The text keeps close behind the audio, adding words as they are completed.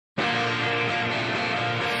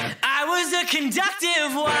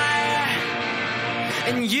conductive wire,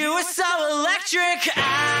 and you were so electric.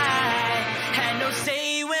 I had no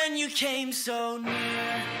say when you came so near,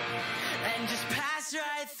 and just passed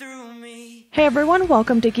right through me. Hey everyone,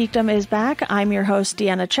 welcome to Geekdom is Back. I'm your host,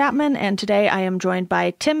 Deanna Chapman, and today I am joined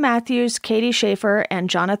by Tim Matthews, Katie Schaefer, and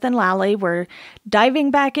Jonathan Lally. We're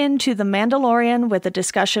diving back into The Mandalorian with a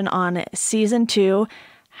discussion on Season 2.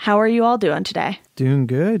 How are you all doing today? Doing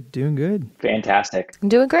good. Fantastic. I'm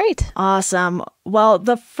doing great. Awesome. Well,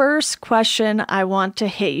 the first question I want to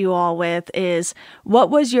hit you all with is, what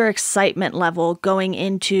was your excitement level going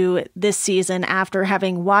into this season after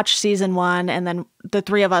having watched Season 1, and then the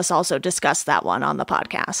three of us also discussed that one on the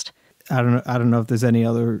podcast? I don't know if there's any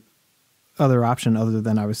other option other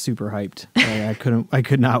than I was super hyped. I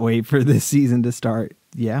could not wait for this season to start.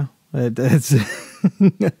 Yeah. It's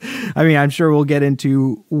I mean, I'm sure we'll get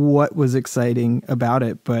into what was exciting about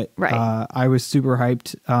it, but right. I was super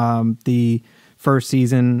hyped. The first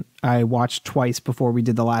season I watched twice before we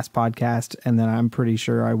did the last podcast, and then I'm pretty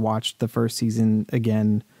sure I watched the first season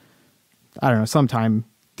again, I don't know, sometime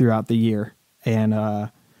throughout the year. And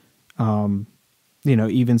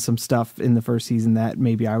even some stuff in the first season that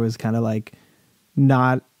maybe I was kind of like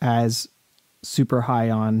not as super high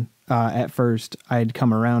on at first, I'd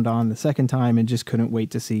come around on the second time and just couldn't wait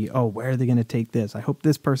to see, where are they going to take this? I hope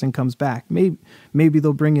this person comes back. Maybe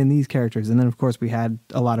they'll bring in these characters. And then, of course, we had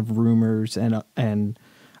a lot of rumors and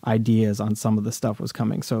ideas on some of the stuff was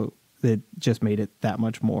coming. So it just made it that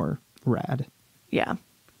much more rad. Yeah.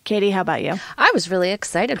 Katie, how about you? I was really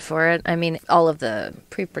excited for it. I mean, all of the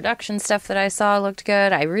pre-production stuff that I saw looked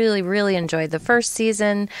good. I really, really enjoyed the first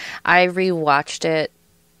season. I rewatched it,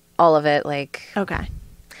 all of it, okay,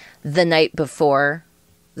 the night before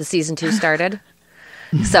the season 2 started.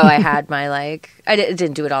 So I had my I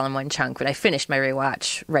didn't do it all in one chunk, but I finished my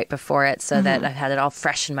rewatch right before it so that I had it all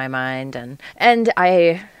fresh in my mind. And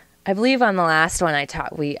I believe on the last one I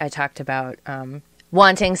talked about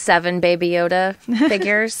wanting 7 Baby Yoda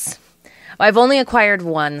figures. Well, I've only acquired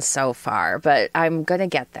 1 so far, but I'm going to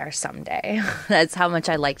get there someday. That's how much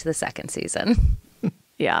I liked the second season.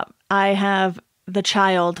 Yeah, I have the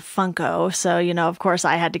child Funko, so of course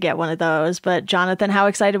I had to get one of those. But Jonathan, how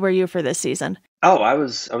excited were you for this season? Oh, I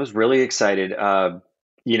was really excited. I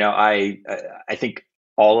think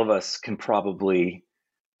all of us can probably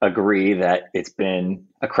agree that it's been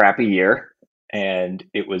a crappy year, and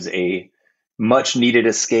it was a much needed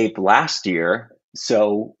escape last year.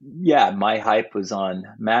 So yeah, my hype was on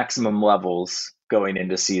maximum levels going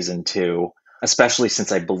into season 2, especially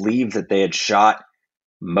since I believe that they had shot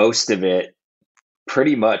most of it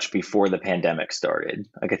pretty much before the pandemic started.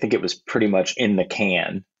 I think it was pretty much in the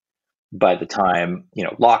can by the time,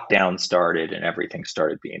 lockdown started and everything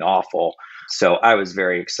started being awful. So I was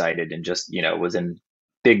very excited and just, was in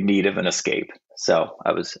big need of an escape. So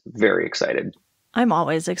I was very excited. I'm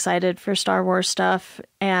always excited for Star Wars stuff.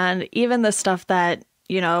 And even the stuff that,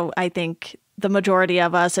 I think the majority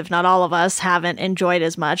of us, if not all of us, haven't enjoyed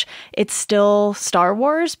as much. It's still Star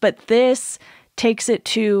Wars, but this takes it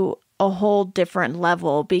to a whole different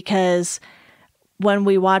level, because when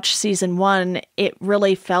we watched season 1, it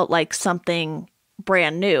really felt like something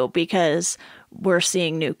brand new, because we're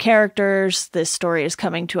seeing new characters. This story is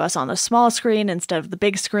coming to us on the small screen instead of the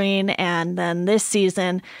big screen. And then this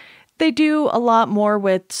season, they do a lot more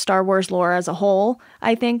with Star Wars lore as a whole,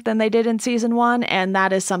 I think, than they did in season 1. And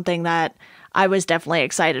that is something that I was definitely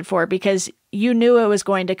excited for, because you knew it was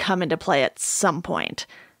going to come into play at some point.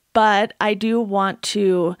 But I do want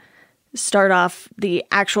to start off the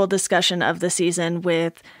actual discussion of the season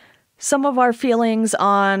with some of our feelings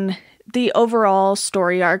on the overall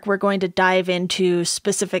story arc. We're going to dive into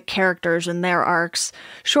specific characters and their arcs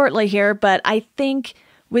shortly here, but I think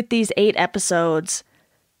with these 8 episodes,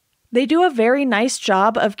 they do a very nice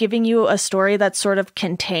job of giving you a story that's sort of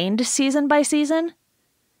contained season by season,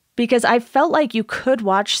 because I felt like you could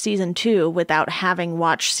watch season 2 without having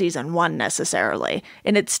watched season 1 necessarily,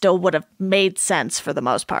 and it still would have made sense for the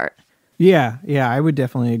most part. Yeah, I would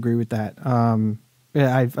definitely agree with that.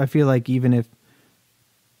 I feel like even if,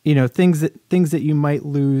 things that you might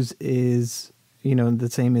lose is, the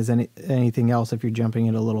same as anything else. If you're jumping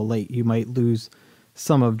in a little late, you might lose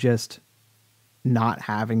some of just not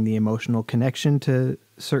having the emotional connection to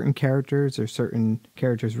certain characters or certain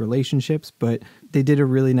characters' relationships. But they did a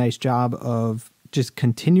really nice job of just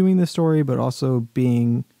continuing the story, but also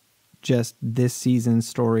being just this season's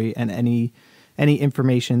story, and any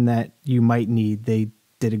information that you might need, they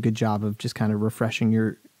did a good job of just kind of refreshing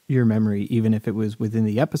your memory, even if it was within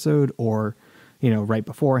the episode or, right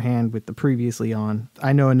beforehand with the previously on.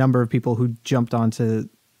 I know a number of people who jumped onto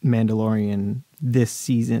Mandalorian this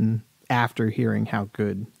season after hearing how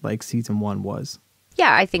good like season 1 was.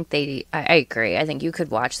 Yeah, I think I agree. I think you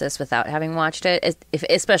could watch this without having watched it,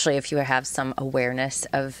 especially if you have some awareness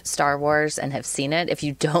of Star Wars and have seen it. If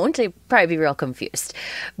you don't, you'd probably be real confused.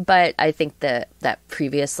 But I think that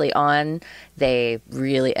previously on, they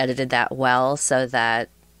really edited that well so that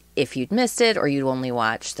if you'd missed it or you'd only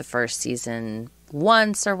watched the first season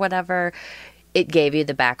once or whatever, it gave you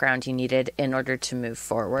the background you needed in order to move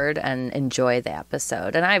forward and enjoy the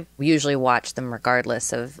episode. And I usually watch them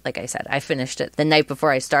regardless of, like I said, I finished it the night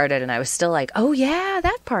before I started and I was still like, oh yeah,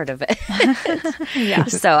 that part of it. Yeah.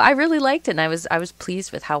 So I really liked it and I was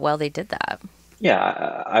pleased with how well they did that. Yeah,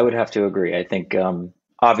 I would have to agree. I think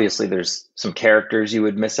obviously there's some characters you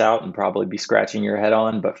would miss out and probably be scratching your head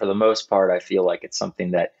on, but for the most part, I feel like it's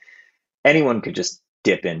something that anyone could just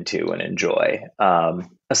dip into and enjoy,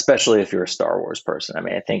 especially if you're a Star Wars person. I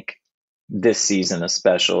mean, I think this season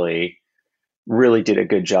especially really did a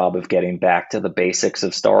good job of getting back to the basics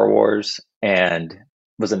of Star Wars and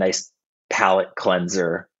was a nice palate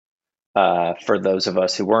cleanser for those of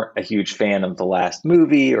us who weren't a huge fan of the last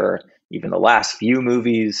movie or even the last few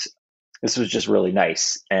movies. This was just really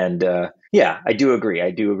nice. And yeah, I do agree. I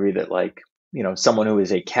do agree that like, you know, someone who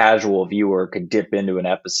is a casual viewer could dip into an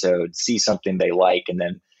episode, see something they like, and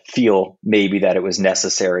then feel maybe that it was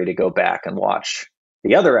necessary to go back and watch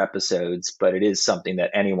the other episodes. But it is something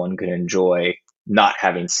that anyone could enjoy, not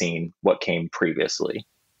having seen what came previously.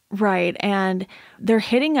 Right. And they're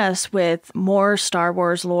hitting us with more Star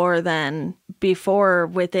Wars lore than before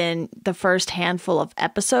within the first handful of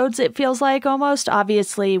episodes, it feels like almost.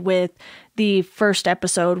 Obviously, with the first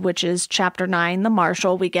episode, which is Chapter 9, The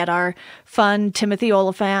Marshal, we get our fun Timothy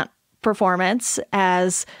Olyphant performance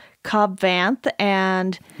as Cobb Vanth.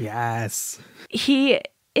 And Yes. he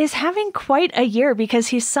is having quite a year because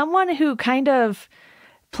he's someone who kind of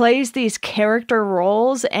plays these character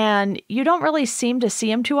roles and you don't really seem to see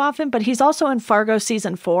him too often, but he's also in Fargo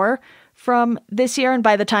season 4 from this year. And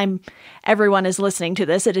by the time everyone is listening to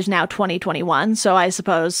this, it is now 2021. So I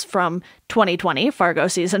suppose from 2020, Fargo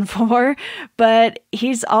season 4, but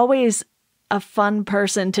he's always a fun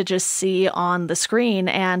person to just see on the screen.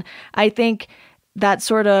 And I think that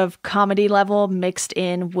sort of comedy level mixed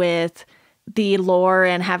in with the lore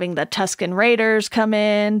and having the Tusken Raiders come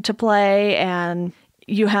in to play, and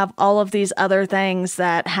you have all of these other things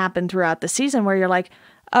that happen throughout the season where you're like,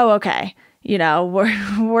 oh, okay, you know,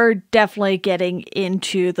 we're definitely getting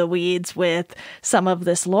into the weeds with some of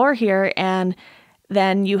this lore here. And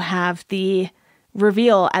then you have the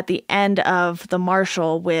reveal at the end of The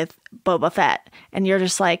Marshal with Boba Fett. And you're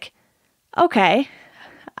just like, okay,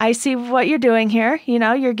 I see what you're doing here. You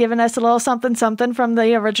know, you're giving us a little something from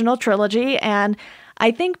the original trilogy. And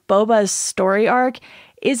I think Boba's story arc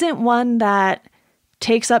isn't one that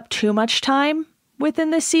takes up too much time within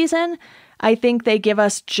this season. I think they give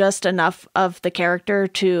us just enough of the character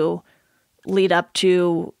to lead up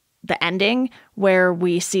to the ending where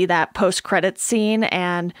we see that post-credits scene.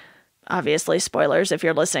 And obviously spoilers if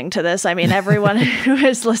you're listening to this. I mean, everyone who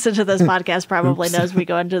has listened to this podcast probably knows we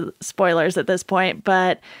go into spoilers at this point,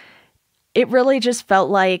 but it really just felt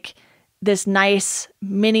like this nice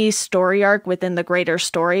mini story arc within the greater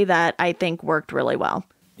story that I think worked really well.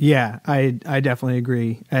 Yeah, I definitely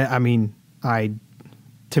agree. I mean,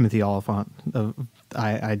 Timothy Olyphant,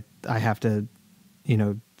 I have to, you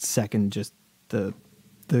know, second just the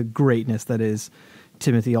greatness that is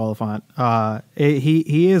Timothy Olyphant.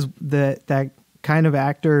 He is that kind of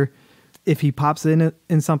actor. If he pops in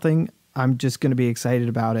something, I'm just going to be excited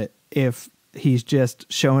about it. If he's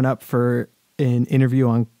just showing up for an interview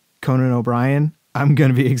on Conan O'Brien, I'm going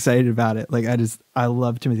to be excited about it. Like I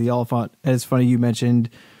love Timothy Olyphant. And it's funny you mentioned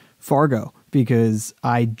Fargo because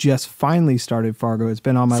I just finally started Fargo. It's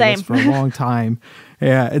been on my list for a long time.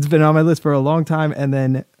 Yeah, it's been on my list for a long time. And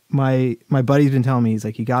then my buddy's been telling me, he's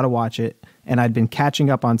like, you got to watch it. And I'd been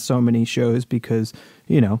catching up on so many shows because,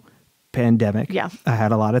 you know, pandemic. Yeah. I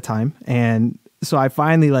had a lot of time. And so I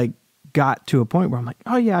finally like got to a point where I'm like,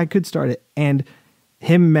 oh yeah, I could start it. And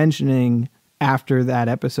him mentioning after that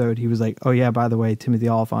episode, he was like, oh yeah, by the way, Timothy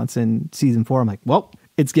Olyphant's in season 4. I'm like, well,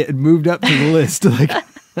 it's getting moved up to the list. Like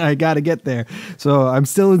I got to get there. So I'm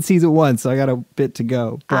still in season 1, so I got a bit to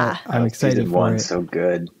go, but I'm excited season for 1, it. so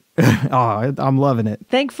good. Oh, I'm loving it.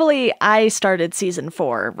 Thankfully, I started season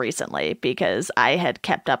 4 recently because I had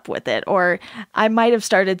kept up with it, or I might have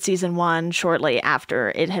started season 1 shortly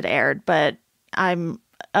after it had aired, but I'm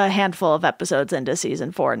a handful of episodes into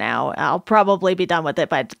season 4 now. I'll probably be done with it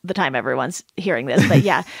by the time everyone's hearing this. But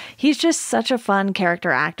yeah, he's just such a fun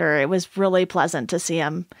character actor. It was really pleasant to see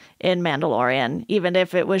him in Mandalorian, even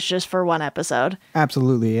if it was just for one episode.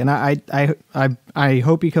 Absolutely. And I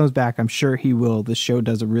hope he comes back. I'm sure he will. The show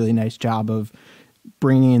does a really nice job of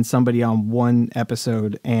bringing in somebody on one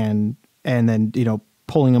episode and then,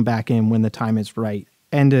 pulling them back in when the time is right.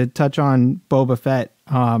 And to touch on Boba Fett,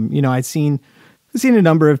 I've seen a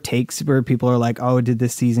number of takes where people are like, oh, did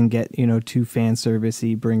this season get, too fan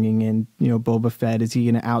servicey, bringing in, Boba Fett? Is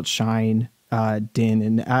he going to outshine Din?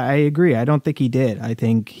 And I agree. I don't think he did. I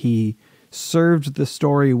think he served the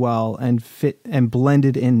story well and fit and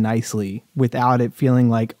blended in nicely without it feeling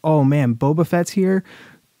like, oh man, Boba Fett's here.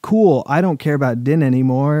 Cool. I don't care about Din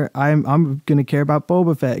anymore. I'm going to care about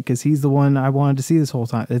Boba Fett because he's the one I wanted to see this whole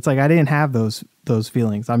time. It's like, I didn't have those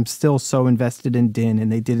feelings. I'm still so invested in Din,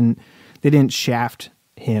 and they didn't shaft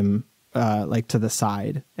him like to the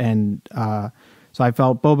side. And so I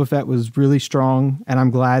felt Boba Fett was really strong, and I'm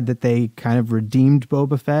glad that they kind of redeemed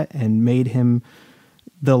Boba Fett and made him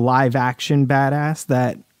the live action badass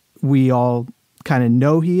that we all kind of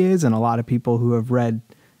know he is. And a lot of people who have read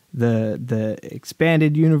the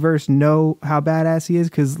expanded universe know how badass he is,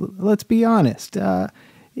 because let's be honest,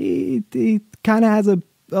 he kind of has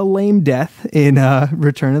a lame death in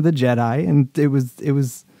Return of the Jedi, and it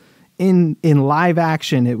was in live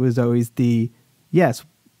action, it was always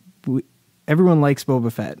everyone likes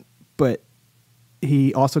Boba Fett, but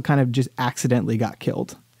he also kind of just accidentally got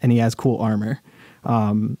killed, and he has cool armor.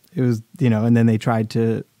 It was, and then they tried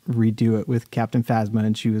to redo it with Captain Phasma,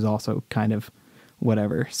 and she was also kind of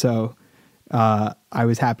whatever. So I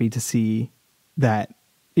was happy to see that,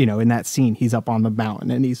 in that scene, he's up on the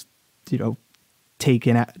mountain and he's,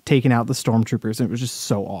 taking out the stormtroopers, and it was just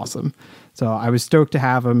so awesome. So I was stoked to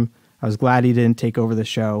have him. I was glad he didn't take over the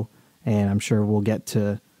show, and I'm sure we'll get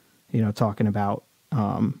to, talking about,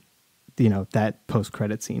 that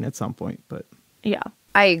post-credit scene at some point. But yeah.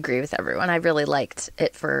 I agree with everyone. I really liked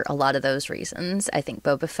it for a lot of those reasons. I think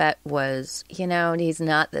Boba Fett was, he's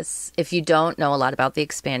not this, if you don't know a lot about the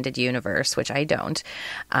expanded universe, which I don't,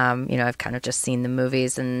 I've kind of just seen the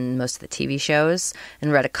movies and most of the TV shows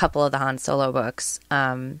and read a couple of the Han Solo books.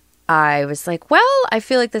 I was like, well, I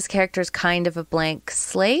feel like this character is kind of a blank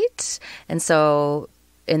slate. And so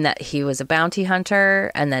in that he was a bounty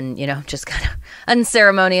hunter and then, just kind of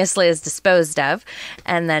unceremoniously is disposed of.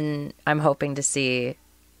 And then I'm hoping to see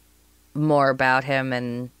more about him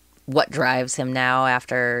and what drives him now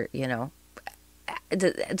after, do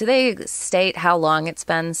they state how long it's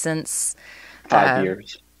been since? 5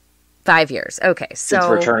 years. 5 years. Okay. So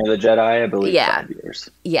since Return of the Jedi, I believe. Yeah. 5 years.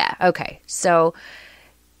 Yeah. Okay. So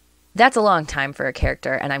that's a long time for a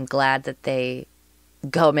character, and I'm glad that they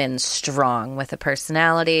come in strong with a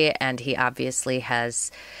personality, and he obviously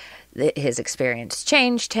has his experience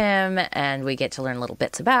changed him, and we get to learn little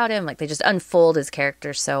bits about him. Like, they just unfold his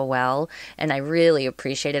character so well, and I really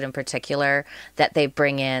appreciated in particular that they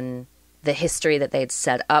bring in the history that they'd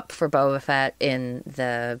set up for Boba Fett in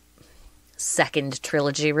the second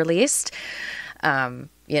trilogy released.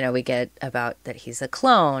 We get about that he's a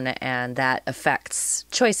clone, and that affects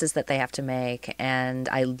choices that they have to make. And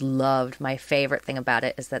I loved, my favorite thing about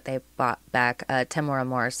it is that they brought back Temuera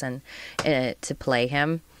Morrison to play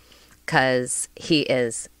him, because he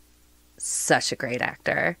is such a great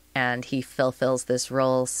actor and he fulfills this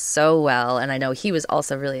role so well. And I know he was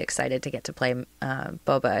also really excited to get to play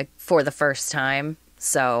Boba for the first time.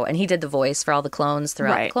 So, and he did the voice for all the clones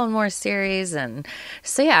throughout the Clone Wars series. And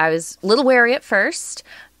so, yeah, I was a little wary at first,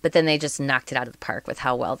 but then they just knocked it out of the park with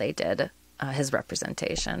how well they did his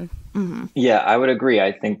representation. Mm-hmm. Yeah, I would agree.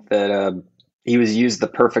 I think that he was used the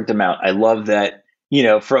perfect amount. I love that,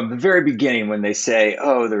 from the very beginning when they say,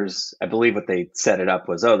 I believe what they set it up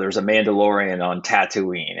was, there's a Mandalorian on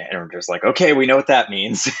Tatooine. And we're just like, okay, we know what that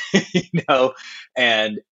means,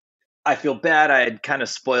 and I feel bad. I had kind of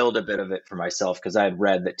spoiled a bit of it for myself because I had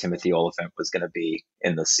read that Timothy Olyphant was going to be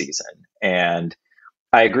in the season. And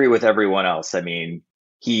I agree with everyone else. I mean,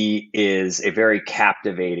 he is a very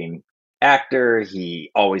captivating actor. He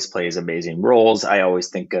always plays amazing roles. I always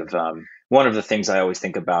think of one of the things I always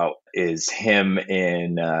think about is him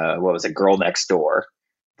in Girl Next Door,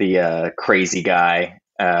 the crazy guy.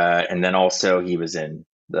 And then also he was in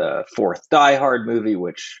the fourth Die Hard movie,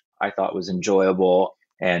 which I thought was enjoyable.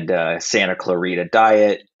 And Santa Clarita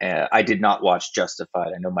Diet. I did not watch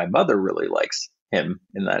Justified. I know my mother really likes him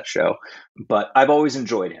in that show, but I've always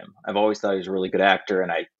enjoyed him. I've always thought he was a really good actor.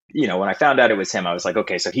 And when I found out it was him, I was like,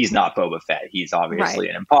 okay, so he's not Boba Fett. He's obviously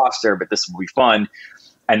an imposter, but this will be fun.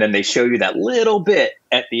 And then they show you that little bit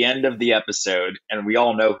at the end of the episode, and we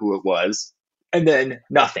all know who it was. And then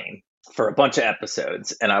nothing for a bunch of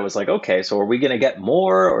episodes. And I was like, okay, so are we going to get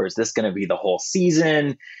more, or is this going to be the whole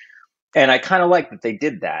season? And I kind of like that they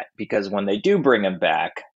did that, because when they do bring him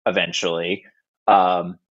back eventually,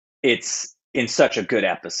 it's in such a good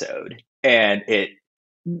episode. And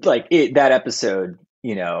that episode,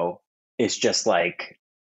 is just like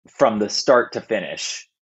from the start to finish,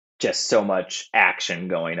 just so much action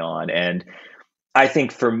going on. And I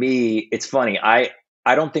think for me, it's funny. I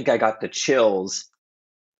don't think I got the chills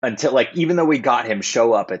until, like, even though we got him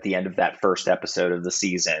show up at the end of that first episode of the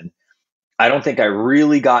season, I don't think I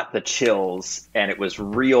really got the chills, and it was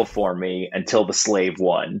real for me until the Slave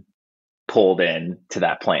One pulled in to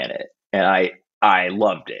that planet. And I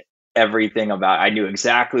loved it. Everything about, I knew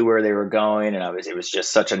exactly where they were going, and it was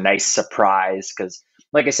just such a nice surprise, because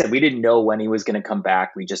like I said, we didn't know when he was going to come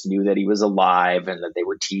back. We just knew that he was alive and that they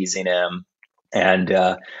were teasing him. And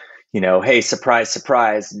hey, surprise,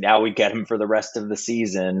 surprise, now we get him for the rest of the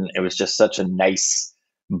season. It was just such a nice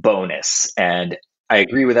bonus. And I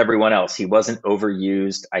agree with everyone else. He wasn't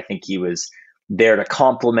overused. I think he was there to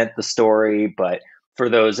complement the story. But for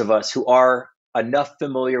those of us who are enough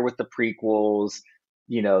familiar with the prequels,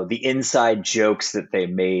 the inside jokes that they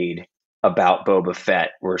made about Boba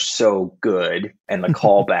Fett were so good. And the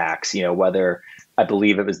callbacks, whether, I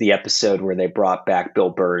believe it was the episode where they brought back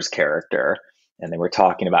Bill Burr's character, and they were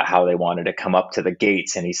talking about how they wanted to come up to the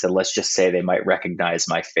gates. And he said, let's just say they might recognize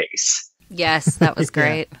my face. Yes, that was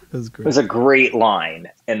great. Yeah, that was great. It was a great line.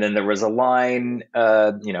 And then there was a line,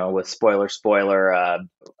 with spoiler,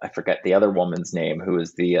 I forget the other woman's name, who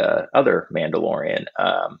is the other Mandalorian,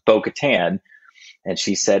 Bo-Katan. And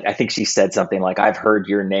she said, I think she said something like, I've heard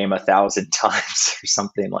your name 1,000 times or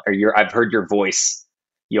something, or I've heard your voice.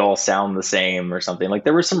 You all sound the same, or something. Like,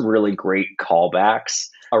 there were some really great callbacks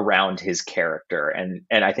around his character.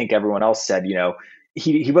 And I think everyone else said,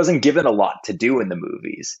 he wasn't given a lot to do in the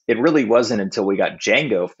movies. It really wasn't until we got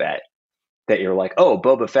Jango Fett that you're like, oh,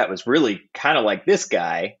 Boba Fett was really kind of like this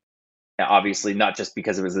guy. Now, obviously, not just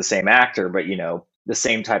because it was the same actor, but, the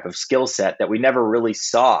same type of skill set that we never really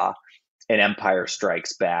saw in Empire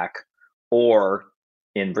Strikes Back or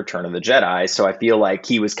in Return of the Jedi. So I feel like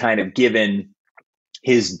he was kind of given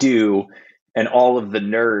his due, and all of the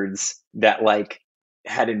nerds that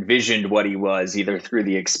had envisioned what he was, either through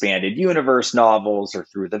the expanded universe novels or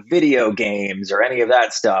through the video games or any of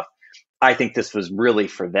that stuff, I think this was really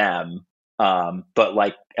for them. But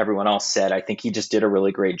like everyone else said, I think he just did a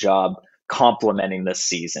really great job complementing this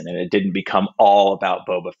season, and it didn't become all about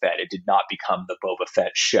Boba Fett. It did not become the Boba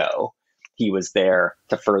Fett show. He was there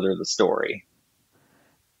to further the story.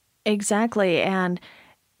 Exactly. And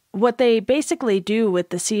what they basically do with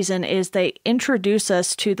the season is they introduce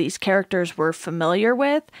us to these characters we're familiar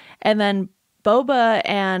with, and then Boba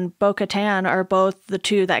and Bo-Katan are both the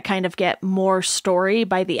two that kind of get more story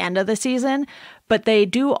by the end of the season, but they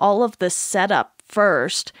do all of the setup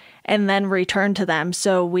first and then return to them.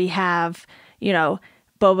 So we have, Boba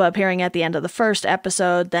appearing at the end of the first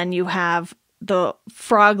episode, then you have the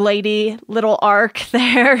frog lady little arc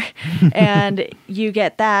there, and you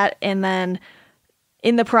get that, and then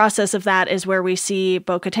in the process of that is where we see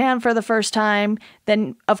Bo-Katan for the first time.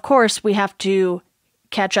 Then, of course, we have to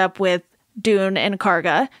catch up with Dune and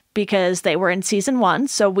Karga because they were in season 1.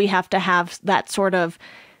 So we have to have that sort of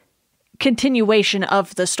continuation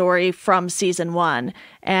of the story from season 1.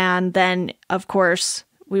 And then, of course,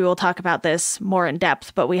 we will talk about this more in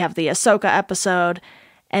depth, but we have the Ahsoka episode.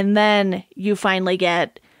 And then you finally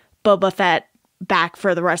get Boba Fett back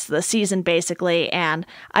for the rest of the season, basically. And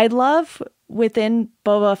I love within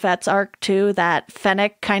Boba Fett's arc too that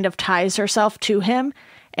Fennec kind of ties herself to him,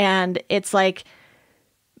 and it's like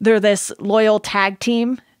they're this loyal tag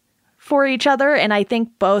team for each other, and I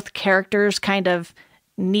think both characters kind of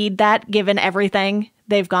need that given everything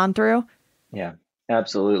they've gone through. Yeah,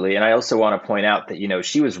 absolutely. And I also want to point out that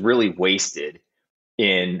she was really wasted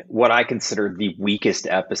in what I consider the weakest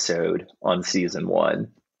episode on season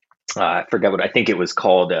 1. I forget what I think it was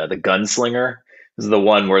called, the Gunslinger. This is the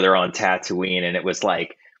one where they're on Tatooine, and it was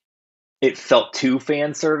like, it felt too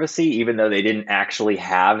fan servicey, even though they didn't actually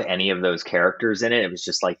have any of those characters in it. It was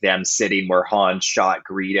just like them sitting where Han shot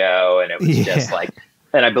Greedo, and it was just like,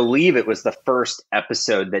 and I believe it was the first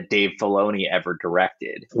episode that Dave Filoni ever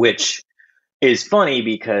directed, which is funny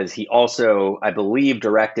because he also, I believe,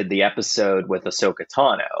 directed the episode with Ahsoka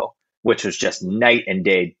Tano, which was just night and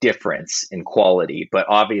day difference in quality. But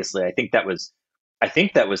obviously, I think that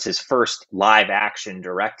was his first live action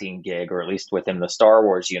directing gig, or at least within the Star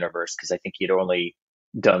Wars universe, because I think he'd only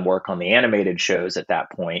done work on the animated shows at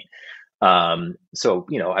that point. So,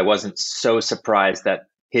 I wasn't so surprised that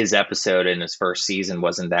his episode in his first season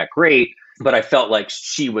wasn't that great, but I felt like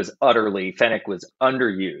Fennec was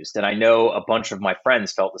underused. And I know a bunch of my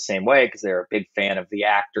friends felt the same way because they're a big fan of the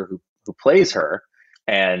actor who plays her.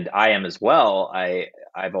 And I am as well.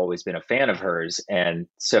 I've always been a fan of hers. And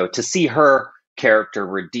so to see her character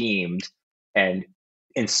redeemed and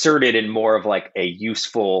inserted in more of like a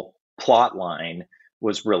useful plot line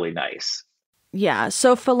was really nice. Yeah,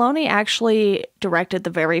 so Filoni actually directed the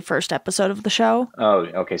very first episode of the show. Oh,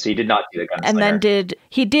 okay. So he did not do the Gunslinger. And then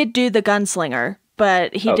he did do the Gunslinger,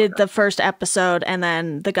 but he did the first episode, and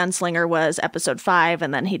then the Gunslinger was episode 5,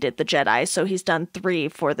 and then he did the Jedi. So he's done 3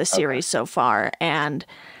 for the series so far. And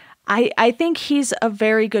I think he's a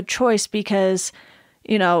very good choice because,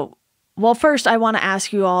 well, first I want to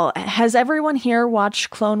ask you all, has everyone here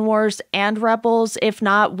watched Clone Wars and Rebels? If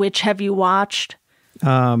not, which have you watched?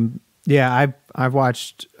 Yeah, I've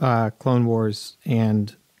watched Clone Wars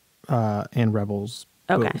and Rebels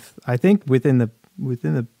both. I think within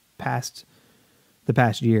the past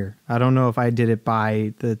year. I don't know if I did it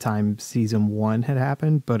by the time season 1 had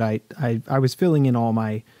happened, but I was filling in all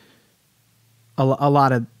a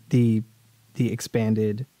lot of the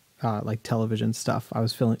expanded like television stuff. I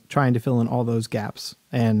was trying to fill in all those gaps,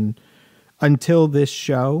 and until this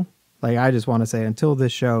show, like I just want to say, until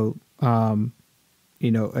this show,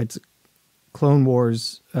 it's Clone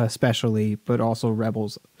Wars especially, but also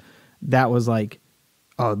Rebels, that was like,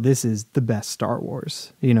 oh, this is the best Star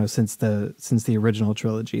Wars, since the original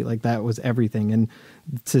trilogy. Like that was everything. And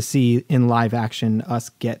to see in live action us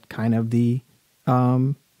get kind of the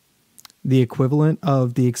equivalent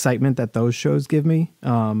of the excitement that those shows give me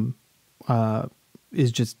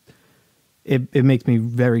is just, it makes me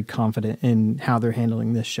very confident in how they're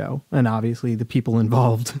handling this show. And obviously the people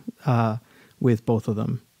involved with both of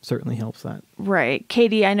them certainly helps that. Right.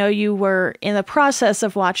 Katie, I know you were in the process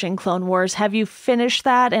of watching Clone Wars. Have you finished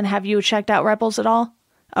that, and have you checked out Rebels at all?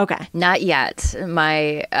 Okay. Not yet.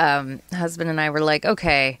 My husband and I were like,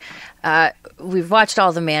 okay, we've watched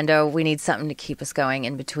all the Mando. We need something to keep us going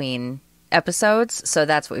in between episodes. So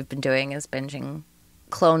that's what we've been doing, is binging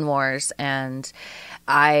Clone Wars. And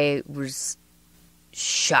I was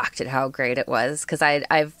shocked at how great it was, because I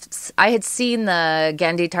had seen the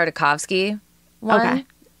Genndy Tartakovsky one. Okay.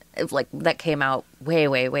 Like that came out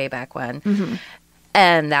way back when.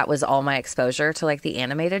 And that was all my exposure to like the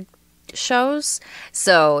animated shows.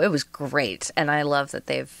 So it was great. And I love that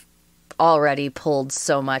they've already pulled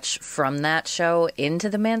so much from that show into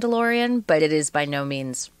The Mandalorian, but it is by no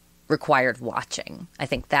means required watching. I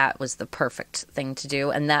think that was the perfect thing to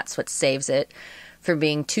do. And that's what saves it from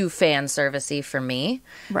being too fan servicey for me.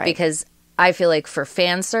 Right. Because I feel like for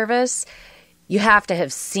fan service, you have to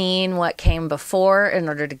have seen what came before in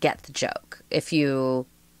order to get the joke,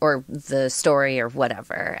 or the story or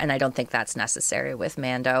whatever. And I don't think that's necessary with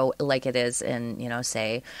Mando like it is in,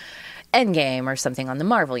 say, Endgame or something on the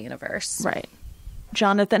Marvel Universe. Right.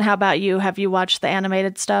 Jonathan, how about you? Have you watched the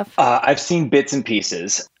animated stuff? I've seen bits and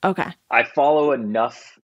pieces. Okay. I follow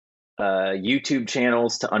enough YouTube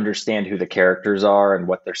channels to understand who the characters are and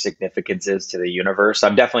what their significance is to the universe.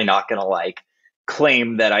 I'm definitely not going to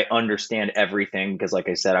claim that I understand everything, because like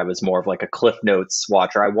I said, I was more of like a Cliff Notes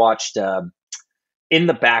watcher. I watched in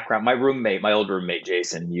the background. My old roommate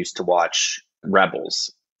Jason used to watch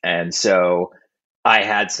Rebels, and so I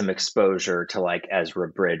had some exposure to like Ezra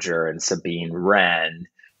Bridger and Sabine Wren.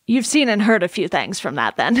 You've seen and heard a few things from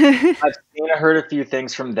that then. I've seen and heard a few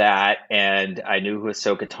things from that, and I knew who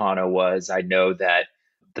Ahsoka Tano was. I know that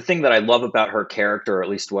the thing that I love about her character, or at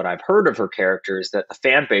least what I've heard of her character, is that the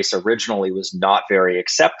fan base originally was not very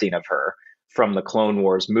accepting of her from the Clone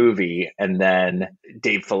Wars movie. And then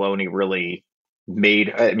Dave Filoni really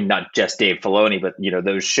not just Dave Filoni, but,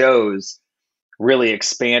 those shows really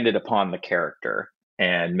expanded upon the character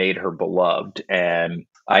and made her beloved. And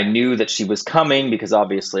I knew that she was coming because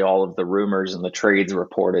obviously all of the rumors and the trades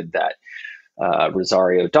reported that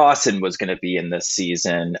Rosario Dawson was going to be in this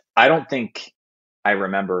season. I don't think I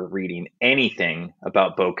remember reading anything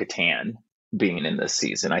about Bo-Katan being in this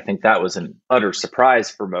season. I think that was an utter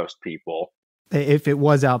surprise for most people. If it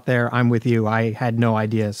was out there, I'm with you. I had no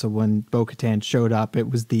idea. So when Bo-Katan showed up,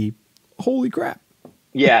 it was the holy crap.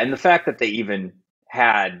 Yeah, and the fact that they even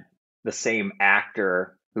had the same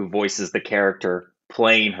actor who voices the character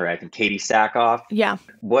playing her, I think Katie Sackhoff. Yeah.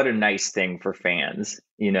 What a nice thing for fans,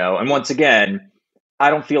 And once again,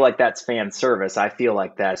 I don't feel like that's fan service. I feel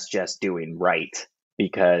like that's just doing right,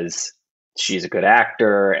 because she's a good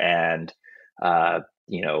actor and,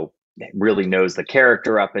 really knows the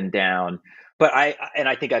character up and down. but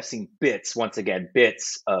I think I've seen bits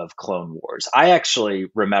of Clone Wars. I actually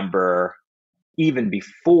remember even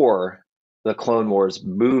before the Clone Wars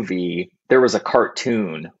movie, there was a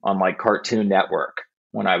cartoon on like Cartoon Network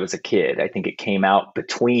when I was a kid. I think it came out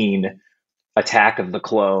between Attack of the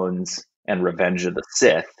Clones and Revenge of the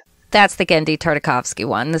Sith. That's the Gendy Tartakovsky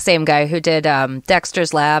one, the same guy who did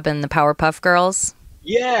Dexter's Lab and the Powerpuff Girls.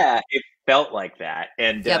 Yeah, it felt like that.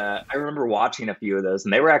 And Yep. I remember watching a few of those,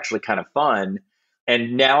 and they were actually kind of fun.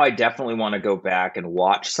 And now I definitely want to go back and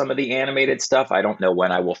watch some of the animated stuff. I don't know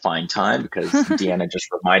when I will find time because Deanna just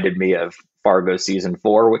reminded me of Fargo season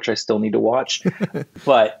 4, which I still need to watch.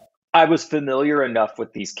 But I was familiar enough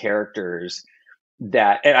with these characters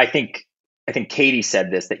that, and I think Katie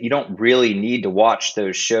said this, that you don't really need to watch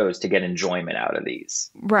those shows to get enjoyment out of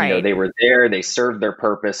these. Right. You know, they were there, they served their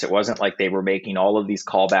purpose. It wasn't like they were making all of these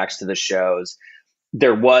callbacks to the shows.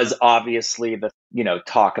 There was obviously the,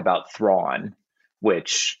 talk about Thrawn,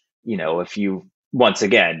 which, if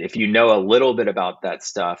you know a little bit about that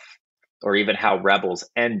stuff, or even how Rebels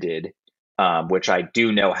ended, which I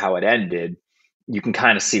do know how it ended, you can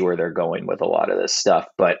kind of see where they're going with a lot of this stuff.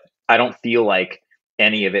 But I don't feel like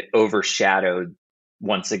any of it overshadowed,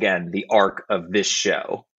 once again, the arc of this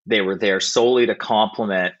show. They were there solely to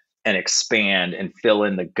complement and expand and fill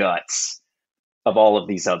in the guts of all of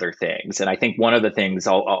these other things. And I think one of the things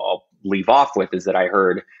I'll leave off with is that I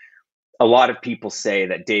heard a lot of people say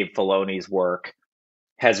that Dave Filoni's work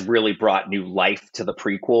has really brought new life to the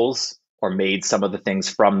prequels, or made some of the things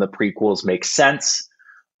from the prequels make sense.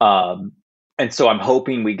 And so I'm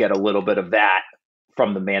hoping we get a little bit of that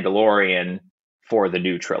from The Mandalorian for the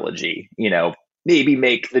new trilogy. Maybe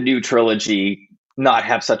make the new trilogy not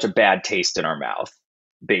have such a bad taste in our mouth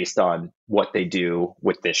based on what they do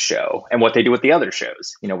with this show and what they do with the other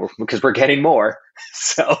shows, because we're getting more.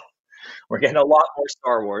 So we're getting a lot more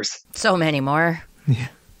Star Wars. So many more.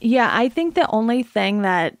 Yeah, I think the only thing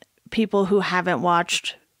that people who haven't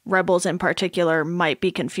watched Rebels in particular might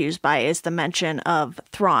be confused by is the mention of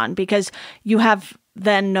Thrawn, because you have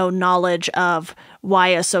then no knowledge of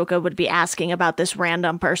why Ahsoka would be asking about this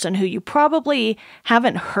random person who you probably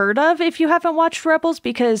haven't heard of if you haven't watched Rebels,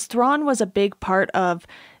 because Thrawn was a big part of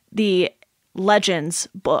the Legends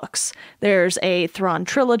books. There's a Thrawn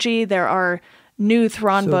trilogy. There are new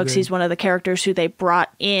Thrawn books. Good. He's one of the characters who they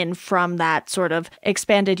brought in from that sort of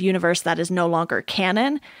expanded universe that is no longer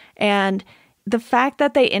canon. And the fact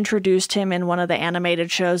that they introduced him in one of the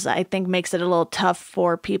animated shows, I think, makes it a little tough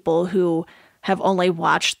for people who have only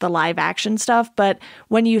watched the live action stuff. But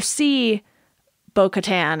when you see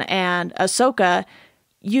Bo-Katan and Ahsoka,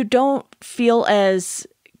 you don't feel as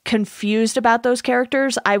confused about those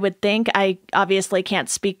characters. I would think. I obviously can't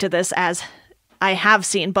speak to this as I have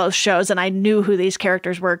seen both shows and I knew who these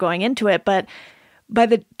characters were going into it. But by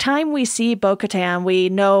the time we see Bo-Katan, we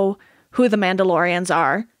know who the Mandalorians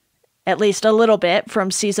are, at least a little bit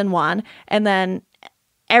from season 1. And then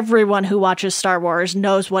everyone who watches Star Wars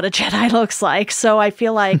knows what a Jedi looks like. So I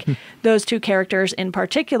feel like those two characters in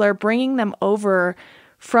particular, bringing them over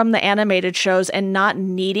from the animated shows and not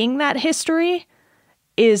needing that history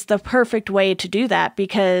is the perfect way to do that,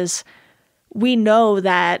 because we know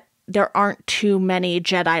that there aren't too many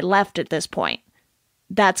Jedi left at this point.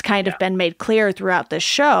 That's kind of been made clear throughout this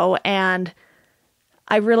show, and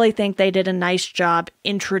I really think they did a nice job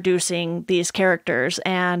introducing these characters.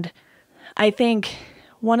 And I think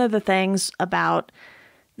one of the things about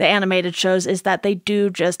the animated shows is that they do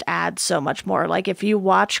just add so much more. Like if you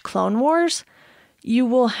watch Clone Wars, you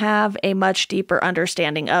will have a much deeper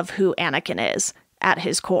understanding of who Anakin is at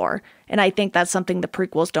his core. And I think that's something the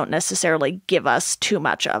prequels don't necessarily give us too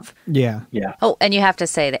much of. Yeah. Oh, and you have to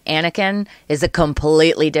say that Anakin is a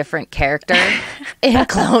completely different character in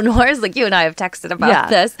Clone Wars. Like you and I have texted about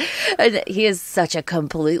this. He is such a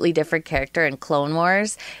completely different character in Clone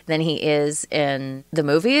Wars than he is in the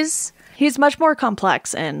movies. He's much more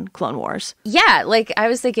complex in Clone Wars. Yeah, like I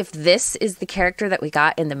was thinking, if this is the character that we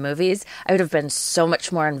got in the movies, I would have been so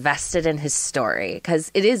much more invested in his story,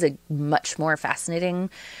 because it is a much more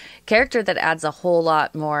fascinating character that adds a whole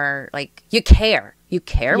lot more, like, you care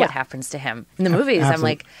what happens to him. In the movies, Absolutely. I'm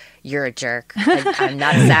like, you're a jerk. I'm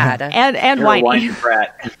not sad. and whiny.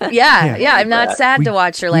 Yeah, I'm not sad to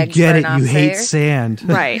watch your legs burn off. You hate sand.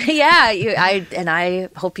 Right. I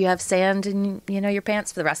hope you have sand in your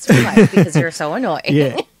pants for the rest of your life because you're so annoying.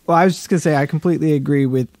 Yeah. Well, I was just gonna say I completely agree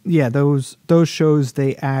with those shows.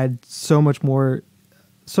 They add so much more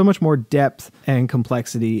depth and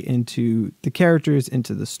complexity into the characters,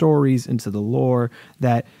 into the stories, into the lore,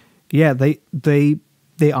 that they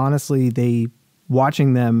honestly,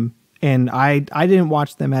 watching them and I didn't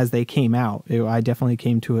watch them as they came out. I definitely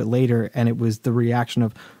came to it later, and it was the reaction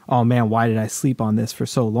of, oh man, why did I sleep on this for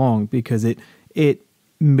so long? Because it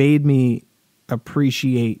made me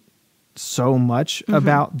appreciate so much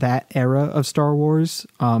about that era of Star Wars,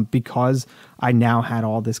 because I now had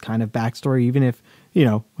all this kind of backstory, even if, you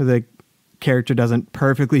know, the character doesn't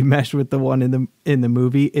perfectly mesh with the one in the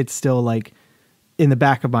movie. It's still like in the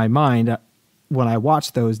back of my mind when I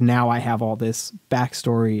watch those. Now I have all this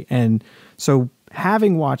backstory, and so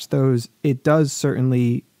having watched those, it does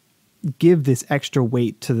certainly give this extra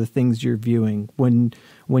weight to the things you're viewing. When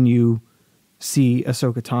you see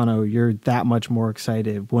Ahsoka Tano, you're that much more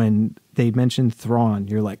excited. When they mention Thrawn,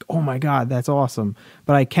 you're like, oh my God, that's awesome.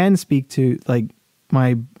 But I can speak to, like,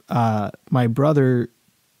 my brother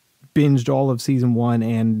binged all of season 1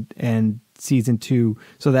 and season 2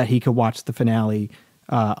 so that he could watch the finale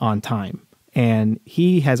on time. And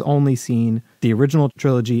he has only seen the original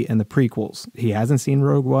trilogy and the prequels. He hasn't seen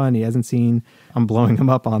Rogue One. He hasn't seen, I'm blowing him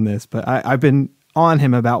up on this, but I've been on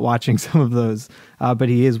him about watching some of those. But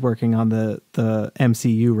he is working on the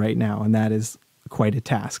MCU right now, and that is quite a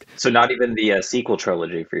task. So not even the sequel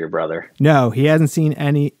trilogy for your brother? No, he hasn't seen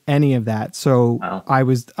any of that. So wow.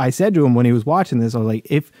 I said to him when he was watching this, I was like,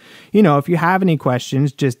 if you have any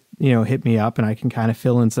questions, just, hit me up and I can kind of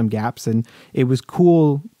fill in some gaps. And it was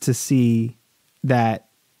cool to see that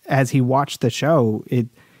as he watched the show,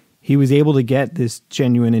 he was able to get this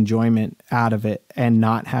genuine enjoyment out of it and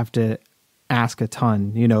not have to ask a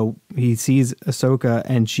ton. He sees Ahsoka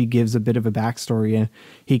and she gives a bit of a backstory, and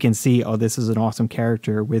he can see, oh, this is an awesome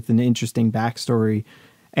character with an interesting backstory.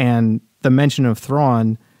 And the mention of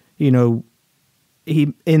Thrawn, he,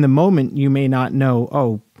 in the moment, you may not know,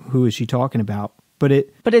 oh, who is she talking about? But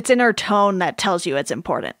it's in her tone that tells you it's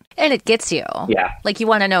important. And it gets you. Yeah. Like, you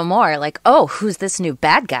want to know more. Like, oh, who's this new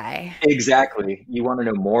bad guy? Exactly. You want to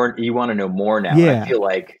know more. You want to know more now. Yeah. I feel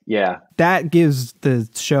like, yeah. That gives the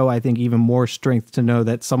show, I think, even more strength to know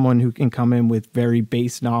that someone who can come in with very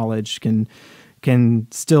base knowledge can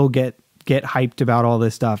still get hyped about all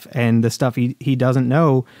this stuff. And the stuff he doesn't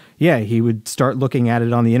know, yeah, he would start looking at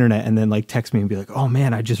it on the internet and then like text me and be like, oh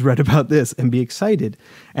man, I just read about this, and be excited.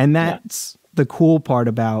 And that's the cool part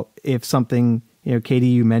about if something, Katie,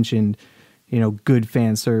 you mentioned, good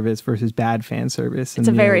fan service versus bad fan service. It's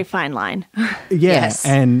a very fine line. Yeah. Yes.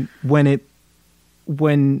 And when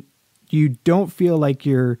you don't feel like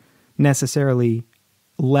you're necessarily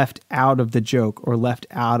left out of the joke or left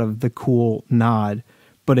out of the cool nod,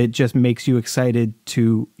 but it just makes you excited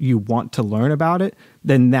you want to learn about it,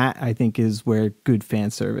 then that, I think, is where good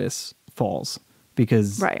fan service falls.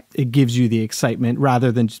 Because it gives you the excitement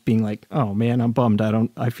rather than just being like, oh man, I'm bummed.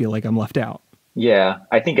 I feel like I'm left out. Yeah.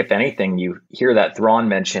 I think if anything, you hear that Thrawn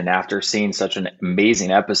mention after seeing such an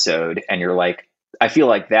amazing episode, and you're like, I feel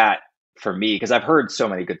like that for me, because I've heard so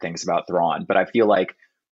many good things about Thrawn, but I feel like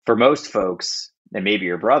for most folks, and maybe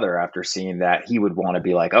your brother, after seeing that, he would want to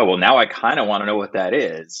be like, oh, well, now I kind of want to know what that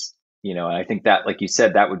is. And I think that, like you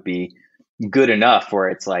said, that would be good enough where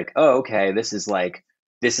it's like, oh, okay, this is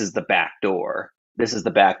the back door. This is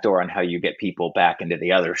the back door on how you get people back into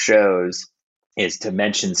the other shows, is to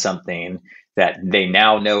mention something that they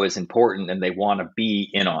now know is important and they want to be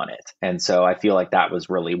in on it. And so I feel like that was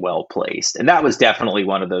really well placed. And that was definitely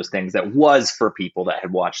one of those things that was for people that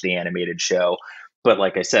had watched the animated show. But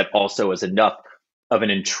like I said, also was enough of an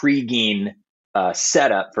intriguing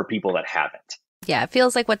setup for people that haven't. Yeah, it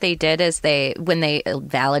feels like what they did is when they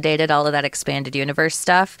validated all of that expanded universe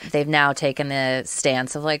stuff, they've now taken the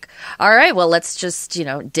stance of like, all right, well, let's just,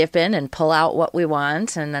 dip in and pull out what we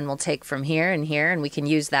want, and then we'll take from here, and we can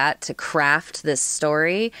use that to craft this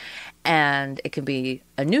story. And it can be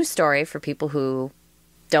a new story for people who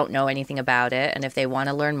don't know anything about it. And if they want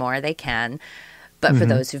to learn more, they can. But for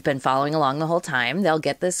those who've been following along the whole time, they'll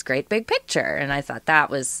get this great big picture. And I thought that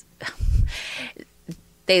was...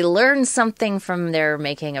 They learned something from their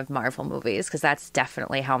making of Marvel movies, because that's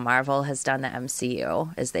definitely how Marvel has done the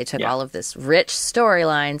MCU, is they took all of this rich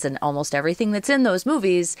storylines, and almost everything that's in those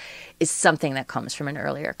movies is something that comes from an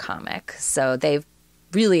earlier comic. So they've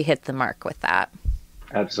really hit the mark with that.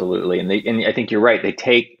 Absolutely. And I think you're right. They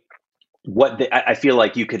take I feel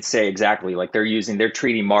like you could say exactly like they're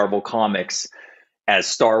treating Marvel Comics as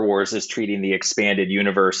Star Wars is treating the expanded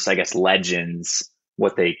universe, I guess, legends,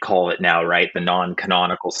 what they call it now, right? The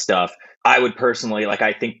non-canonical stuff. I would personally,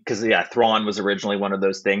 I think, because Thrawn was originally one of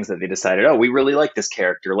those things that they decided, oh, we really like this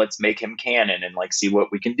character, let's make him canon and see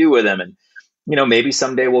what we can do with him. And, maybe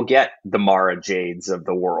someday we'll get the Mara Jades of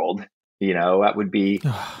the world. That would be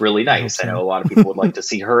really nice. I know a lot of people would like to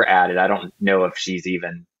see her added. I don't know if she's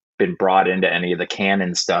even been brought into any of the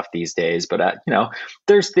canon stuff these days. But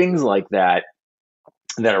there's things like that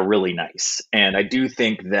are really nice. And I do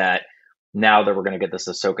think that now that we're going to get this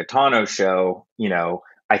Ahsoka Tano show,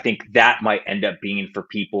 I think that might end up being for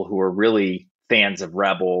people who are really fans of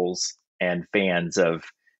Rebels and fans of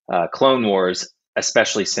Clone Wars,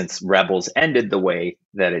 especially since Rebels ended the way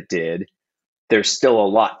that it did. There's still a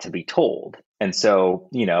lot to be told. And so,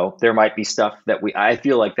 there might be stuff that I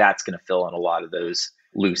feel like that's going to fill in a lot of those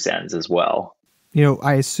loose ends as well.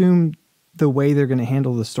 I assume the way they're going to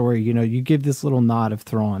handle the story, you give this little nod of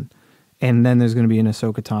Thrawn, and then there's going to be an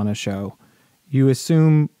Ahsoka Tano show. You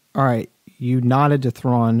assume, all right, you nodded to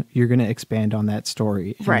Thrawn, you're going to expand on that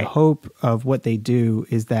story. And right. The hope of what they do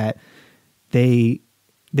is that they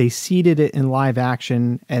seeded it in live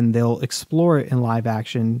action, and they'll explore it in live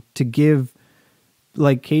action to give,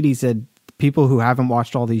 like Katie said, people who haven't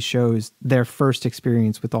watched all these shows their first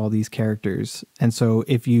experience with all these characters. And so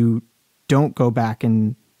if you don't go back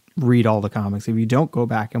and read all the comics, if you don't go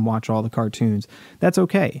back and watch all the cartoons, that's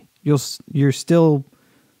okay. You're still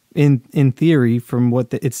in theory, from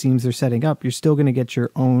what it seems they're setting up, you're still going to get your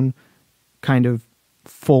own kind of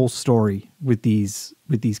full story with these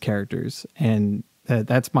characters. And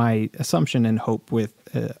that's my assumption and hope with,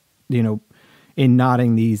 in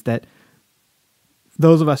nodding these, that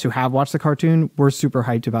those of us who have watched the cartoon, we're super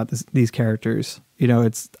hyped about these characters.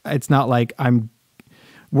 It's not like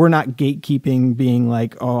we're not gatekeeping, being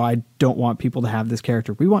like, oh, I don't want people to have this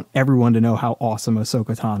character. We want everyone to know how awesome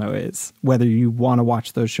Ahsoka Tano is, whether you want to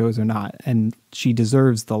watch those shows or not. And she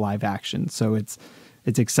deserves the live action. So it's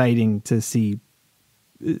exciting to see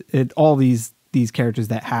all these characters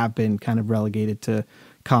that have been kind of relegated to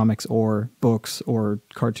comics or books or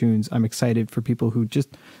cartoons. I'm excited for people who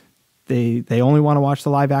just, they only want to watch the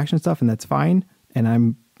live action stuff, and that's fine. And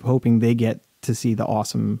I'm hoping they get to see the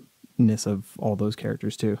awesomeness of all those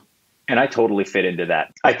characters too. And I totally fit into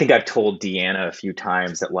that. I think I've told Deanna a few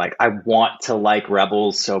times that I want to like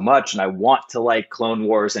Rebels so much, and I want to like Clone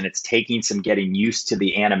Wars, and it's taking some getting used to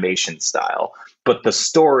the animation style. But the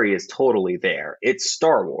story is totally there. It's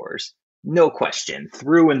Star Wars, no question,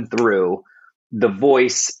 through and through, the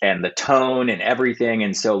voice and the tone and everything.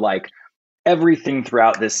 And so everything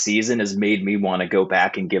throughout this season has made me want to go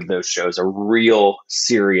back and give those shows a real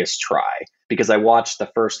serious try, because I watched the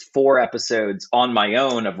first 4 episodes on my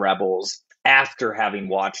own of Rebels after having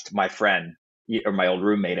watched my friend, or my old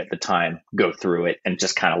roommate at the time, go through it, and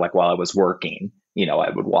just kind of while I was working, I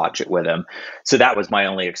would watch it with him. So that was my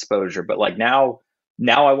only exposure. But now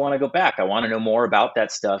I want to go back. I want to know more about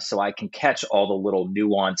that stuff so I can catch all the little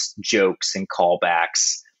nuanced jokes and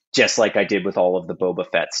callbacks, just like I did with all of the Boba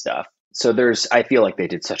Fett stuff. So I feel like they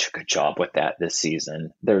did such a good job with that this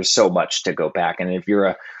season. There's so much to go back. And if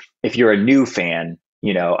you're a new fan,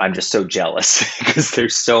 I'm just so jealous because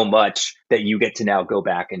there's so much that you get to now go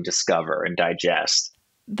back and discover and digest.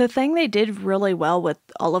 The thing they did really well with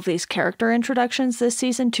all of these character introductions this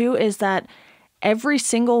season too is that every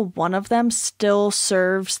single one of them still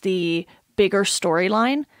serves the bigger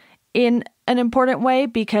storyline in an important way,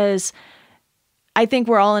 because I think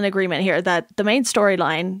we're all in agreement here that the main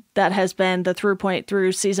storyline that has been the through point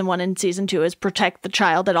through season 1 and season 2 is protect the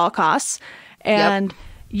child at all costs. And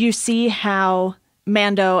you see how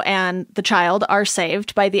Mando and the child are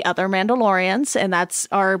saved by the other Mandalorians, and that's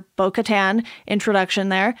our Bo-Katan introduction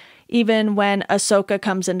there. Even when Ahsoka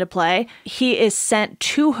comes into play, he is sent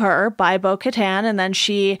to her by Bo-Katan, and then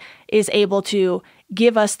she is able to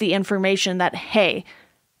give us the information that, hey,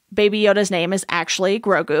 Baby Yoda's name is actually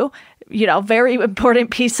Grogu. Very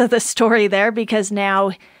important piece of the story there, because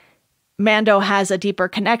now Mando has a deeper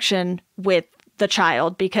connection with the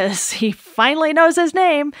child because he finally knows his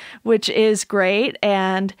name, which is great.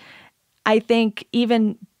 And I think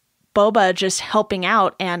even Boba just helping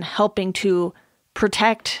out and helping to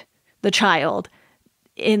protect the child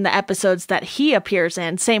in the episodes that he appears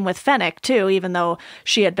in, same with Fennec too, even though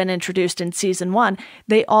she had been introduced in season 1,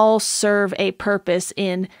 they all serve a purpose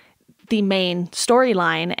in the main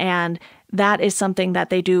storyline. And that is something that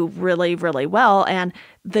they do really, really well. And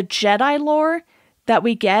the Jedi lore that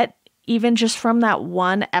we get, even just from that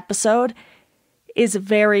one episode, is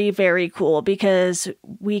very, very cool, because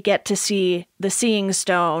we get to see the Seeing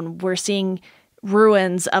Stone, we're seeing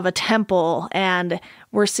ruins of a temple, and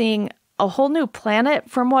we're seeing a whole new planet,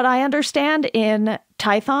 from what I understand, in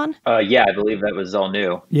Tython. Yeah, I believe that was all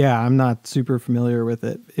new. Yeah, I'm not super familiar with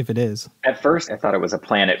it, if it is. At first, I thought it was a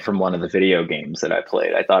planet from one of the video games that I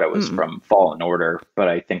played. I thought it was from Fallen Order, but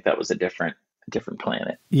I think that was a different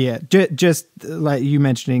planet. Yeah, just like you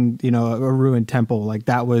mentioning, a ruined temple,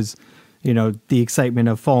 that was the excitement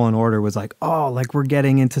of Fallen Order was like, oh, like we're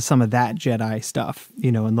getting into some of that Jedi stuff,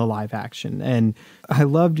 in the live action. And I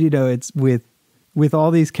loved, it's with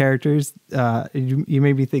all these characters. You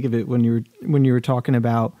made me think of it when you were talking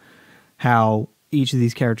about how each of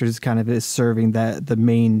these characters kind of is serving the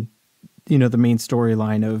main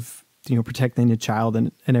storyline of, protecting the child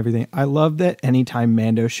and everything. I love that anytime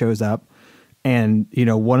Mando shows up and,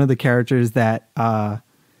 one of the characters that,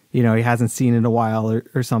 he hasn't seen in a while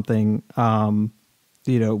or something,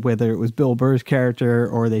 whether it was Bill Burr's character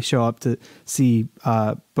or they show up to see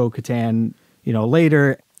Bo-Katan,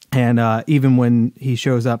 later. And even when he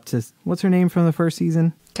shows up to, what's her name from the first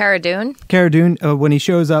season? Cara Dune. Cara Dune, when he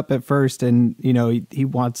shows up at first and, he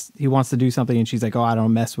wants to do something and she's like, oh, I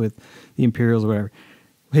don't mess with the Imperials or whatever.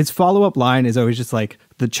 His follow-up line is always just like,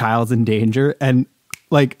 the child's in danger. And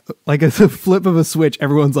like a flip of a switch,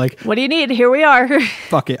 everyone's like, what do you need? Here we are.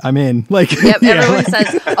 Fuck it, I'm in. Like, yep, everyone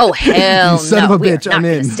says, oh, hell son no, of a bitch, we're not I'm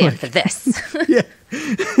going in. to stand for this. Yeah.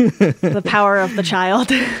 The power of the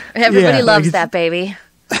child. Everybody loves that baby.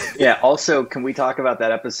 Yeah. Also, can we talk about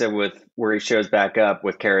that episode where he shows back up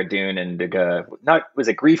with Cara Dune and was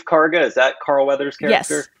it Grief Karga? Is that Carl Weathers'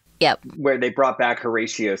 character? Yes. Yep. Where they brought back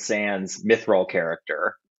Horatio Sands' Mithril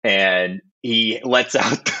character, and he lets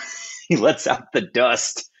out the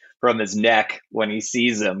dust from his neck when he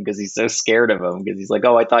sees him because he's so scared of him, because he's like,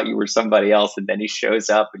 oh, I thought you were somebody else, and then he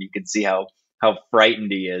shows up and you can see how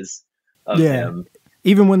frightened he is of him.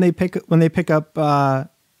 Even when they pick up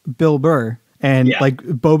Bill Burr. And like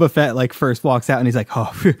Boba Fett, like first walks out and he's like,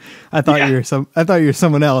 "Oh, I thought you were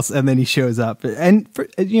someone else," and then he shows up. And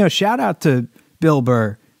shout out to Bill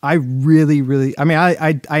Burr. I really, really, I mean,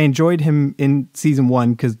 I enjoyed him in season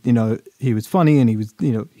 1 because he was funny and he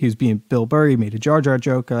was being Bill Burr. He made a Jar Jar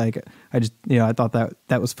joke. Like I just I thought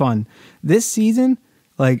that was fun. This season,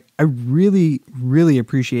 like I really, really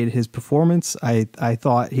appreciated his performance. I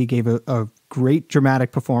thought he gave a great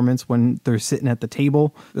dramatic performance when they're sitting at the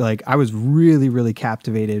table. Like I was really, really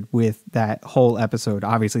captivated with that whole episode.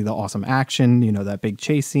 Obviously the awesome action, that big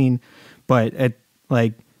chase scene, but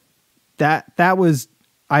that was,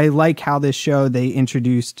 I like how this show, they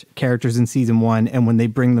introduced characters in season 1 and when they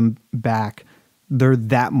bring them back, they're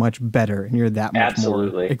that much better and you're that much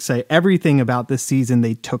more excited. Everything about this season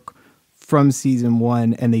they took from season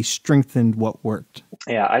 1 and they strengthened what worked.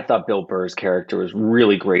 Yeah, I thought Bill Burr's character was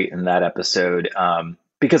really great in that episode,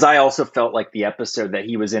 because I also felt like the episode that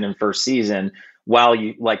he was in first season, while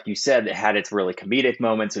like you said, it had its really comedic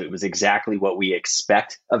moments. It was exactly what we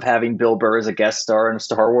expect of having Bill Burr as a guest star in a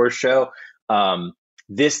Star Wars show.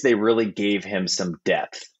 They really gave him some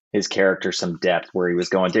depth, his character some depth where he was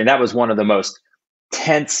going to. And that was one of the most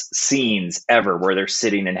tense scenes ever, where they're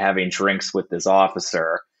sitting and having drinks with this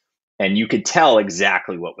officer. And you could tell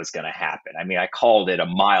exactly what was going to happen. I mean, I called it a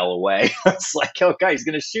mile away. It's like, oh, God, he's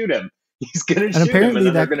going to shoot him. He's going to shoot him, and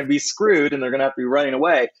then they're going to be screwed, and they're going to have to be running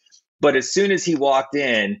away. But as soon as he walked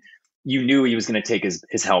in, you knew he was going to take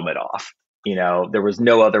his helmet off. There was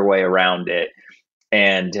no other way around it.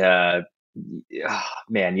 And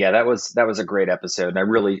man, yeah, that was a great episode. And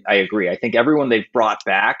I agree. I think everyone they've brought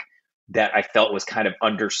back that I felt was kind of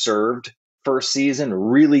underserved first season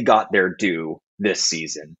really got their due this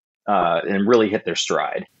season. And really hit their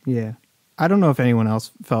stride. Yeah. I don't know if anyone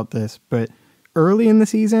else felt this, but early in the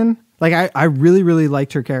season, like I really, really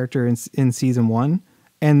liked her character in season 1.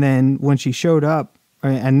 And then when she showed up,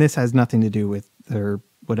 and this has nothing to do with her,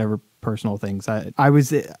 whatever personal things,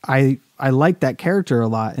 I liked that character a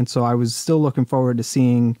lot. And so I was still looking forward to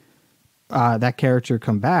seeing that character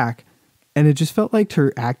come back. And it just felt like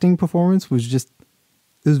her acting performance was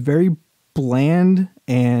very bland,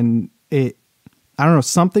 and I don't know,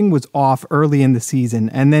 something was off early in the season.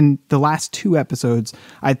 And then the last 2 episodes,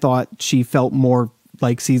 I thought she felt more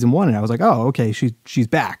like season 1. And I was like, oh, okay, she's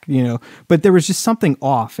back, but there was just something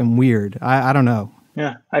off and weird. I don't know.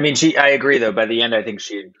 Yeah. I mean, I agree though. By the end, I think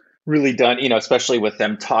she had really done, especially with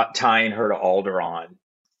them tying her to Alderaan,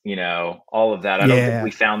 all of that. I don't think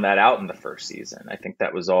we found that out in the first season. I think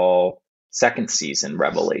that was all second season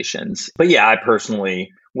revelations. But yeah, I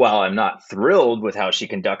personally, while I'm not thrilled with how she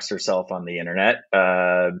conducts herself on the internet,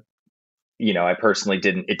 I personally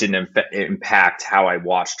didn't impact how I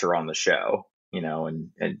watched her on the show, and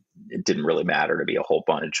it didn't really matter to me a whole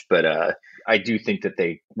bunch. But I do think that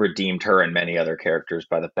they redeemed her and many other characters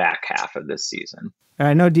by the back half of this season.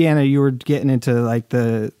 I know, Deanna, you were getting into like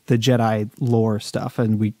the Jedi lore stuff,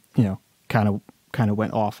 and we, kind of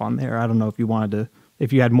went off on there. I don't know if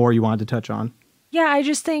you had more you wanted to touch on. Yeah, I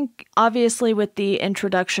just think obviously with the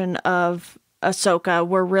introduction of Ahsoka,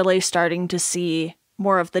 we're really starting to see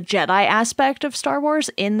more of the Jedi aspect of Star Wars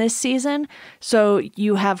in this season. So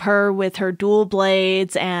you have her with her dual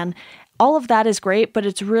blades, and all of that is great, but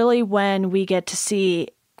it's really when we get to see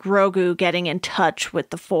Grogu getting in touch with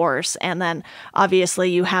the Force. And then obviously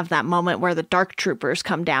you have that moment where the Dark Troopers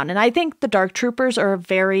come down. And I think the Dark Troopers are a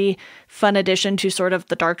very fun addition to sort of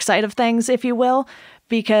the dark side of things, if you will,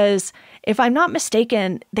 because if I'm not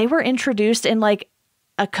mistaken, they were introduced in like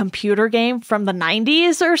a computer game from the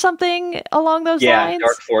 90s or something along those lines. Yeah,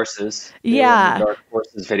 Dark Forces. Yeah. Dark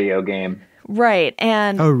Forces video game. Right.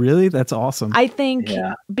 And oh, really? That's awesome. I think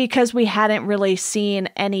because we hadn't really seen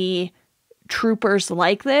any troopers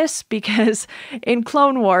like this, because in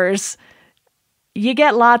Clone Wars, you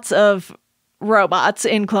get lots of robots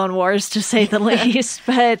in Clone Wars, to say the least,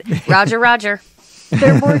 but Roger.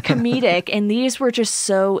 They're more comedic, and these were just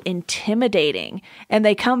so intimidating, and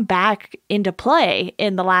they come back into play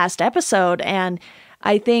in the last episode. And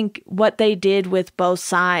I think what they did with both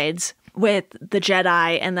sides, with the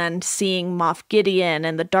Jedi and then seeing Moff Gideon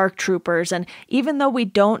and the Dark Troopers, and even though we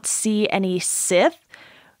don't see any Sith,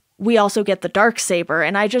 we also get the Darksaber,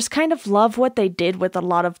 and I just kind of love what they did with a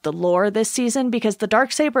lot of the lore this season, because the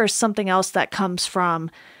Darksaber is something else that comes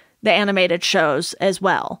from the animated shows as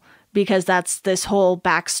well, because that's this whole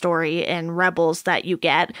backstory in Rebels that you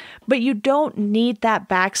get, but you don't need that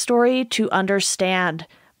backstory to understand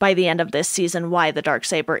by the end of this season why the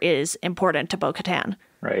Darksaber is important to Bo-Katan.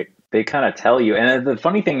 Right. They kind of tell you. And the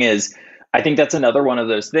funny thing is, I think that's another one of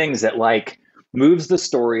those things that like moves the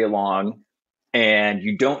story along, and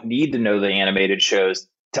you don't need to know the animated shows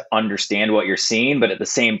to understand what you're seeing. But at the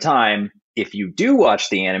same time, if you do watch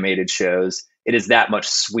the animated shows, it is that much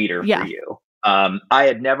sweeter for you. I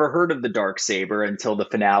had never heard of the Darksaber until the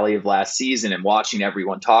finale of last season and watching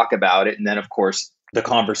everyone talk about it. And then, of course, the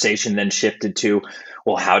conversation then shifted to,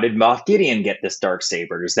 well, how did Moff Gideon get this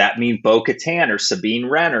Darksaber? Does that mean Bo-Katan or Sabine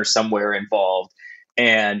Wren are somewhere involved?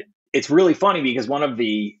 And it's really funny because one of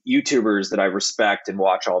the YouTubers that I respect and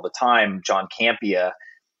watch all the time, John Campia,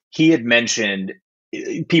 he had mentioned,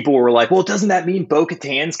 people were like, well, doesn't that mean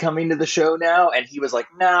Bo-Katan's coming to the show now? And he was like,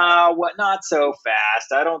 no, what? Not so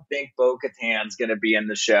fast. I don't think Bo-Katan's going to be in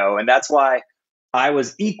the show. And that's why I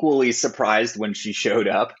was equally surprised when she showed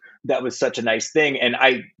up. That was such a nice thing. And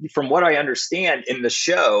from what I understand in the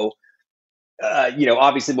show,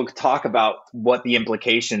 obviously we'll talk about what the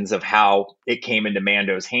implications of how it came into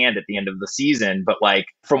Mando's hand at the end of the season. But like,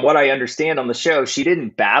 from what I understand on the show, she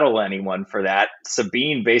didn't battle anyone for that.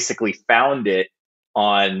 Sabine basically found it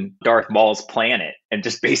on Darth Maul's planet and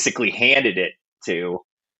just basically handed it to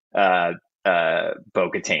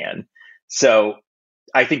Bo-Katan. So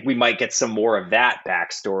I think we might get some more of that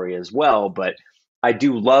backstory as well. But I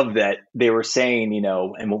do love that they were saying,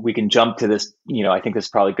 and we can jump to this, I think this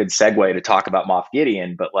is probably a good segue to talk about Moff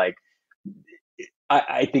Gideon, but like,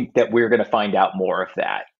 I think that we're going to find out more of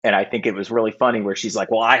that. And I think it was really funny where she's like,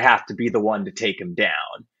 well, I have to be the one to take him down.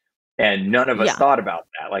 And none of us thought about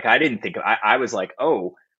that. Like, I didn't think, I was like,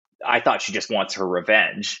 oh, I thought she just wants her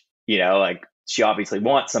revenge, like she obviously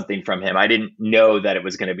wants something from him. I didn't know that it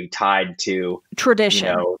was going to be tied to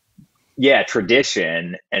tradition.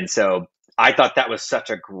 Tradition. And so I thought that was such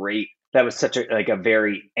a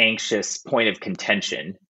very anxious point of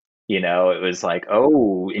contention. It was like,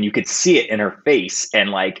 oh, and you could see it in her face. And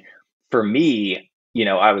like, for me,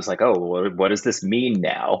 I was like, oh, what does this mean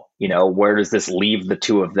now? Where does this leave the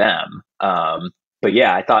two of them? But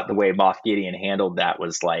yeah, I thought the way Moff Gideon handled that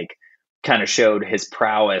was like, kind of showed his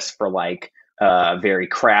prowess for like, very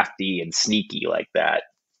crafty and sneaky like that.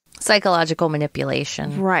 Psychological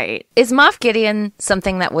manipulation. Right. Is Moff Gideon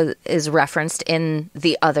something that is referenced in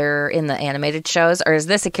the animated shows, or is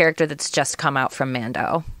this a character that's just come out from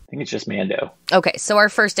Mando? I think it's just Mando. Okay, so our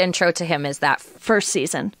first intro to him is that first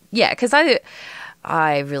season. Yeah, because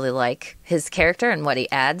I really like his character and what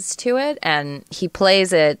he adds to it, and he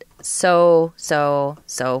plays it so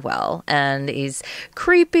well. And he's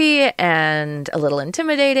creepy and a little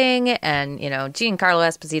intimidating, and Giancarlo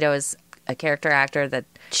Esposito is a character actor that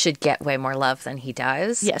should get way more love than he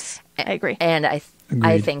does. Yes, I agree. And I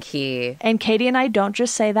think he... And Katie and I don't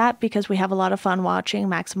just say that because we have a lot of fun watching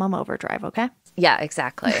Maximum Overdrive, okay? Yeah,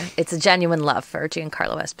 exactly. It's a genuine love for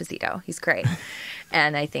Giancarlo Esposito. He's great.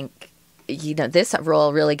 And I think, this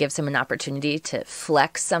role really gives him an opportunity to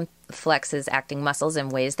flex his acting muscles in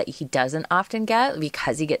ways that he doesn't often get,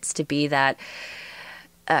 because he gets to be that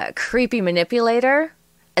creepy manipulator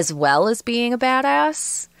as well as being a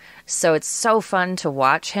badass. So it's so fun to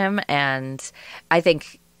watch him. And I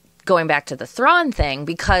think going back to the Thrawn thing,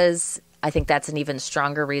 because I think that's an even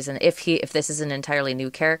stronger reason. If this is an entirely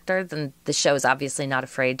new character, then the show is obviously not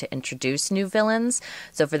afraid to introduce new villains.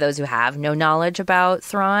 So for those who have no knowledge about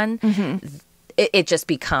Thrawn, it just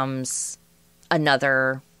becomes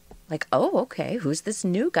another like, oh, okay, who's this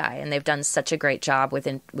new guy? And they've done such a great job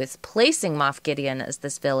with placing Moff Gideon as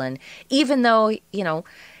this villain, even though, you know,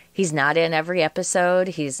 he's not in every episode.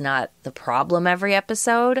 He's not the problem every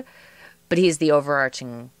episode, but he's the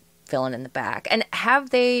overarching villain in the back. And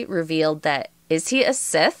have they revealed that, is he a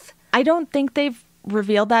Sith? I don't think they've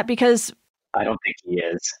revealed that because... I don't think he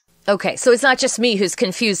is. Okay, so it's not just me who's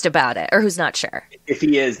confused about it or who's not sure. If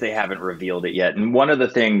he is, they haven't revealed it yet. And one of the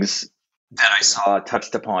things that I saw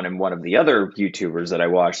touched upon in one of the other YouTubers that I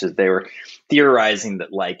watched is they were theorizing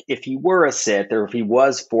that, like, if he were a Sith or if he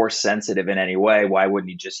was Force sensitive in any way, why wouldn't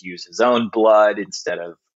he just use his own blood instead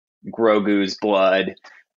of Grogu's blood?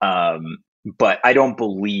 But I don't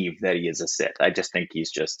believe that he is a Sith. I just think he's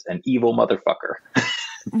just an evil motherfucker.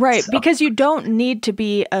 Right, because you don't need to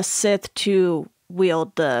be a Sith to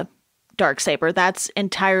wield the Darksaber. That's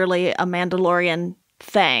entirely a Mandalorian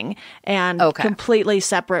thing and completely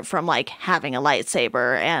separate from like having a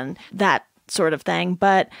lightsaber and that sort of thing.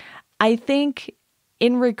 But I think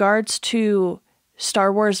in regards to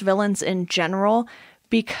Star Wars villains in general,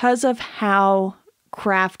 because of how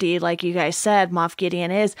crafty, like you guys said, Moff Gideon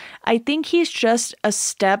is, I think he's just a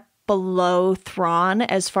step below Thrawn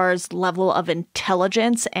as far as level of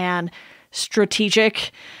intelligence and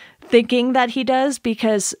strategic thinking that he does,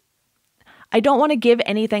 because I don't want to give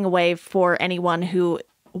anything away for anyone who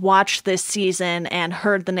watched this season and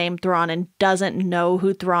heard the name Thrawn and doesn't know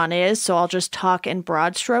who Thrawn is, so I'll just talk in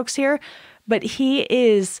broad strokes here. But he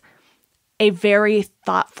is a very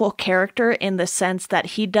thoughtful character in the sense that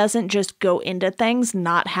he doesn't just go into things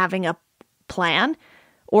not having a plan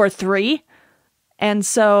or three. And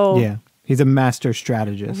so... Yeah, he's a master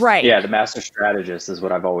strategist. Right. Yeah, the master strategist is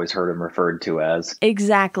what I've always heard him referred to as.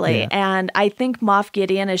 Exactly. Yeah. And I think Moff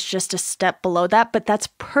Gideon is just a step below that, but that's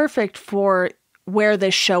perfect for where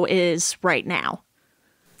this show is right now.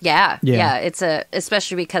 Yeah. It's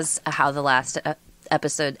especially because how the last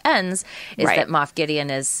episode ends is that Moff Gideon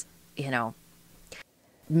is, you know,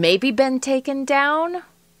 maybe been taken down.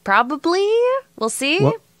 Probably. We'll see.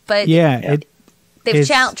 Well, but yeah, they've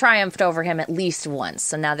triumphed over him at least once,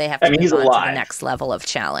 so now they have to move on to the next level of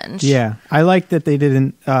challenge. Yeah, I like that they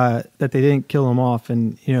didn't kill him off,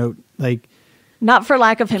 and you know, like, not for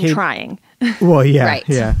lack of him trying. Well, yeah, Right.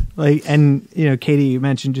 yeah, like, and you know, Katie, you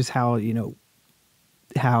mentioned just how, you know,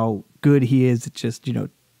 how good he is at just, you know,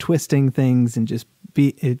 twisting things and just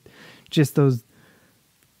those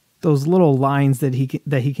little lines that he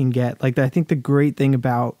can get. Like, I think the great thing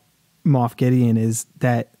about Moff Gideon is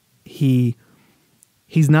that he's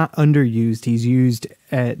not underused. He's used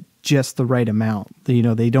at just the right amount. You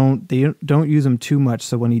know, they don't use him too much.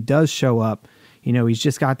 So when he does show up, you know, he's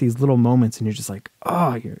just got these little moments and you're just like,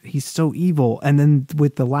 oh, he's so evil. And then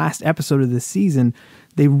with the last episode of this season,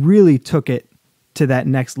 they really took it to that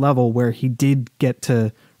next level where he did get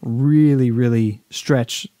to really, really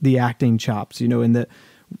stretch the acting chops, you know, in the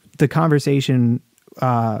conversation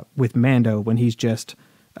with Mando when he's just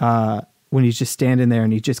standing there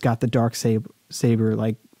and he's just got the dark saber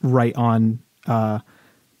like right on, I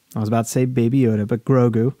was about to say Baby Yoda, but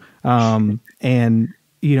Grogu. And,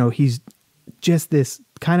 you know, he's just this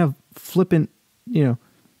kind of flippant, you know,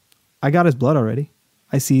 I got his blood already.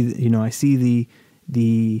 I see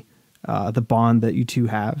the bond that you two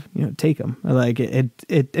have, you know, take him. Like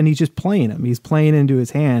it, and he's just playing him. He's playing into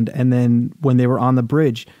his hand. And then when they were on the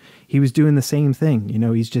bridge, he was doing the same thing. You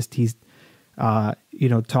know, he's you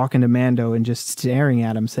know, talking to Mando and just staring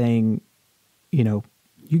at him saying, you know,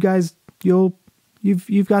 you guys,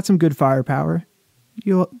 you've got some good firepower.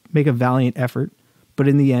 You'll make a valiant effort, but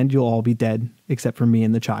in the end, you'll all be dead except for me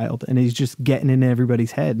and the child. And he's just getting in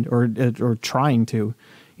everybody's head or trying to,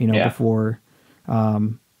 you know, before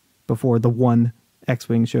the one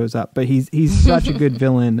X-Wing shows up. But he's such a good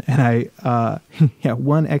villain. And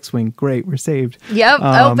one X-Wing. Great. We're saved. Yep.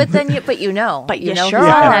 But you know sure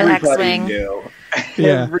that everybody X-Wing. knew.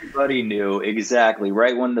 Yeah. Everybody knew exactly.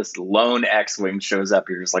 Right when this lone X-Wing shows up,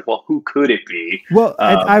 you're just like, well, who could it be? Well,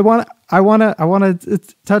 I want to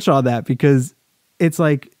touch on that because it's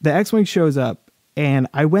like the X-Wing shows up and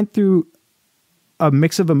I went through a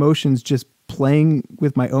mix of emotions just playing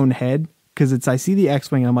with my own head because I see the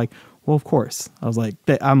X-Wing and I'm like, well, of course.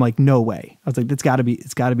 I'm like, no way. I was like, it's gotta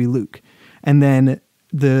be Luke. And then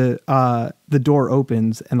the door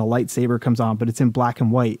opens and the lightsaber comes on, but it's in black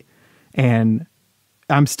and white. And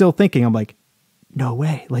I'm still thinking, I'm like, no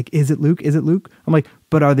way. Like, is it Luke? Is it Luke? I'm like,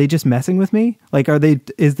 but are they just messing with me? Like,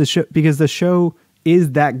 is the show, because the show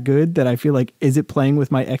is that good that I feel like, is it playing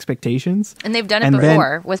with my expectations? And they've done it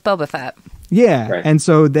before with Boba Fett. Yeah. Right. And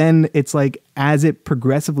so then it's like, as it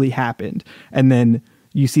progressively happened, and then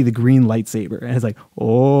you see the green lightsaber, and it's like,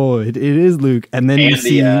 oh, it is Luke. And then you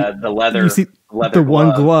see the leather, you see leather the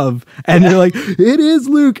one glove, and they're like, it is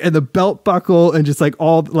Luke, and the belt buckle, and just like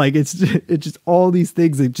all, like, it's just all these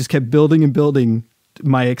things that just kept building and building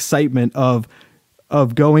my excitement of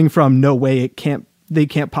going from no way, they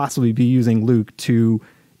can't possibly be using Luke to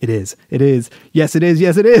it is, yes it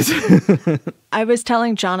is. I was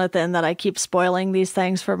telling Jonathan that I keep spoiling these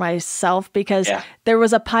things for myself because there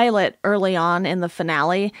was a pilot early on in the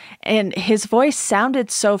finale and his voice sounded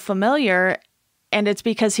so familiar, and it's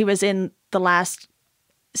because he was in the last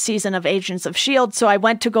season of Agents of S.H.I.E.L.D. So I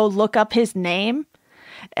went to go look up his name,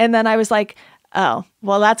 and then I was like, oh,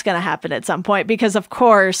 well, that's going to happen at some point because, of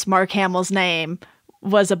course, Mark Hamill's name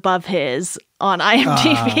was above his on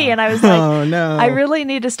IMDb. And I was like, oh, no. I really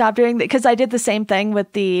need to stop doing that, because I did the same thing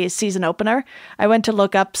with the season opener. I went to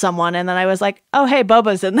look up someone, and then I was like, oh, hey,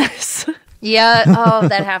 Boba's in this. Yeah. Oh,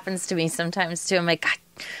 that happens to me sometimes too. I'm like,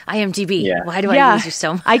 God, IMDb. Yeah. Why do I use you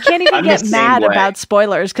so much? I can't even get mad about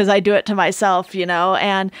spoilers because I do it to myself, you know?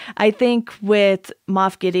 And I think with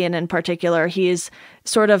Moff Gideon in particular, he's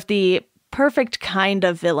sort of the perfect kind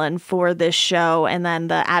of villain for this show, and then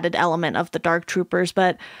the added element of the Dark Troopers.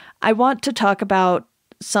 But I want to talk about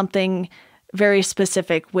something very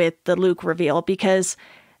specific with the Luke reveal, because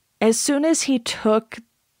as soon as he took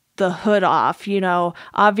the hood off, you know,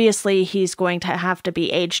 obviously he's going to have to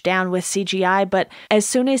be aged down with CGI, but as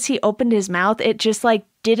soon as he opened his mouth, it just like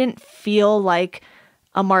didn't feel like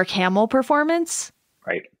a Mark Hamill performance.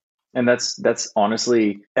 Right. And that's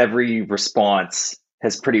honestly, every response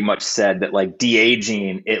has pretty much said that, like,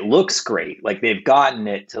 de-aging, it looks great. Like, they've gotten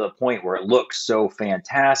it to the point where it looks so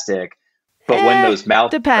fantastic. But when those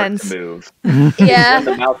mouths start to move, when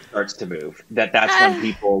the mouth starts to move, that's when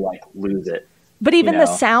people like lose it. But even the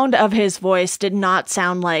sound of his voice did not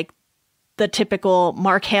sound like the typical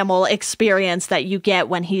Mark Hamill experience that you get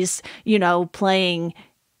when he's, you know, playing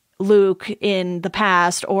Luke in the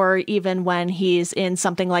past, or even when he's in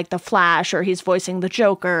something like The Flash or he's voicing the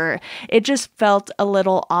Joker. It just felt a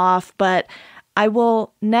little off, but I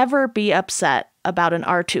will never be upset about an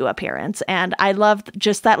R2 appearance. And I loved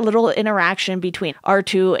just that little interaction between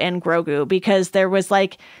R2 and Grogu, because there was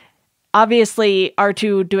like, obviously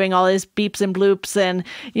R2 doing all his beeps and bloops, and,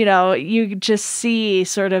 you know, you just see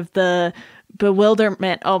sort of the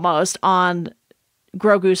bewilderment almost on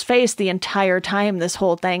Grogu's face the entire time this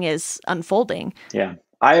whole thing is unfolding. Yeah.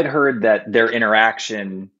 I had heard that their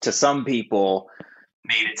interaction to some people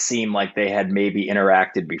made it seem like they had maybe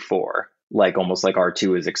interacted before, like almost like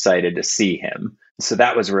R2 is excited to see him. So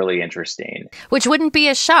that was really interesting. Which wouldn't be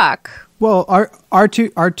a shock. Well,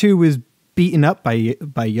 R2 was beaten up by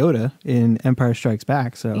Yoda in Empire Strikes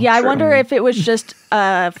Back. So yeah, I wonder if it was just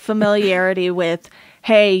a familiarity with,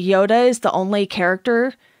 hey, Yoda is the only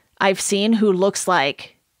character I've seen who looks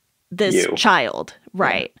like this child.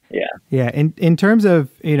 Right. Yeah. Yeah. In terms of,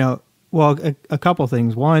 you know, well, a couple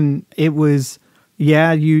things. One, it was,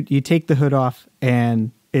 you take the hood off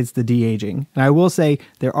and it's the de-aging. And I will say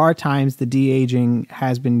there are times the de-aging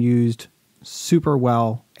has been used super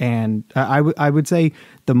well. And I would say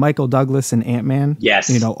the Michael Douglas and Ant-Man,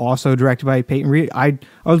 you know, also directed by Peyton Reed. I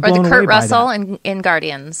was blown away by that. Or the Kurt Russell in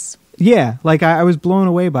Guardians. Yeah, like I was blown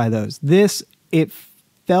away by those. This, it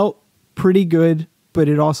felt pretty good, but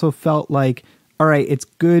it also felt like, all right, it's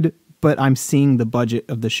good, but I'm seeing the budget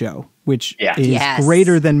of the show, which is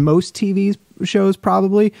greater than most TV shows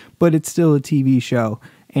probably, but it's still a TV show.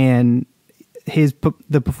 And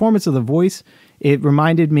the performance of the voice, it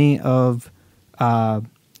reminded me of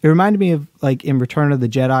like in Return of the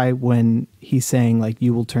Jedi when he's saying like,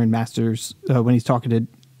 you will turn masters, when he's talking to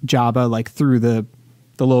Jabba, like through the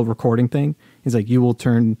little recording thing. He's like, you will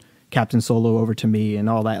turn Captain Solo over to me and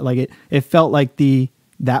all that. Like it felt like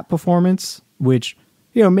that performance, which,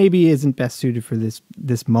 you know, maybe isn't best suited for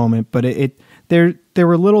this moment, but there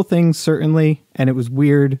were little things certainly, and it was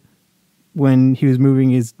weird when he was moving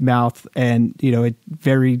his mouth, and, you know, it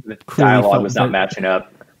very the dialogue was not matching up.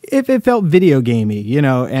 It felt video gamey, you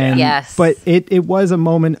know, and but it was a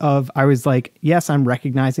moment of, I was like, yes, I'm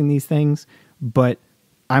recognizing these things, but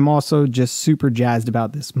I'm also just super jazzed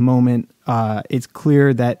about this moment. It's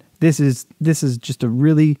clear that this is just a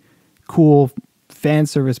really cool fan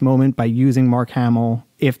service moment by using Mark Hamill.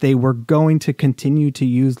 If they were going to continue to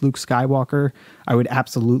use Luke Skywalker, I would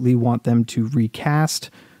absolutely want them to recast.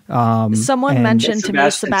 Someone mentioned to me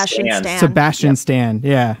Sebastian Stan. Sebastian Stan,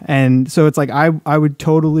 yeah. And so it's like I would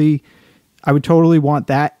totally want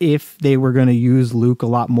that if they were going to use Luke a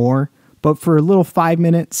lot more. But for a little 5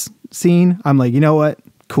 minutes scene, I'm like, you know what?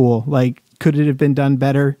 Cool. Like, could it have been done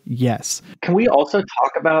better? Yes. Can we also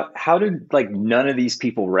talk about how did none of these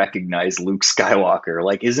people recognize Luke Skywalker?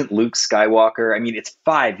 Like, isn't Luke Skywalker? I mean, it's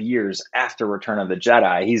 5 years after Return of the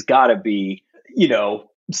Jedi. He's got to be,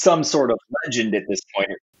 some sort of legend at this point.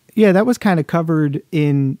 Yeah, that was kind of covered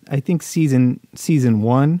in, I think, season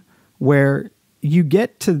 1, where you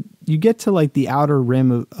get to like the outer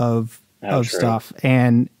rim of stuff,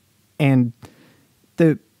 and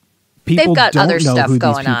the people they've got don't other know stuff who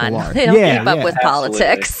going these people on. are. They don't keep up with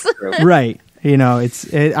politics. Right.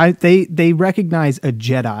 They recognize a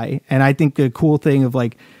Jedi, and I think the cool thing of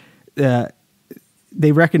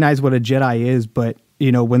they recognize what a Jedi is, but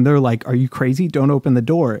when they're like, "Are you crazy? Don't open the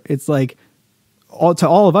door." It's like, to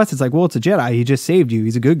all of us, it's like, well, it's a Jedi. He just saved you.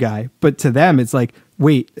 He's a good guy. But to them, it's like,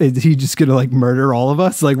 wait, is he just gonna murder all of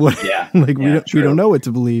us? Like what? Yeah. we don't know what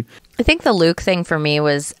to believe. I think the Luke thing for me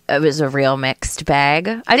was a real mixed bag.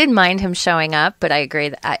 I didn't mind him showing up, but I agree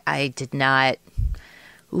that I did not.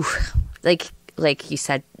 Like you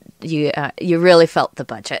said, you really felt the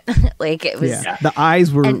budget. It was the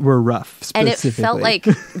eyes were rough, and it felt like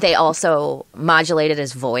they also modulated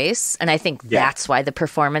his voice, and I think that's why the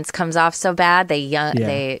performance comes off so bad.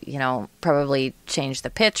 They probably changed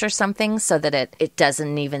the pitch or something so that it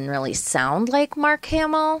doesn't even really sound like Mark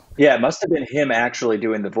Hamill. Yeah, it must have been him actually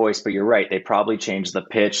doing the voice, but you're right, they probably changed the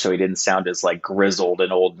pitch so he didn't sound as grizzled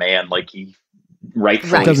and old man like he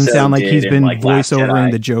rightfully doesn't sound like he's been voiceovering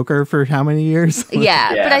the the Joker for how many years.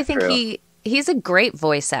 Yeah, but I think true. he's a great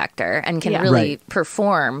voice actor and can really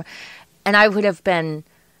perform, and I would have been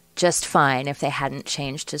just fine if they hadn't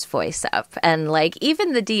changed his voice up. And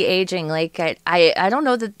even the de-aging, I don't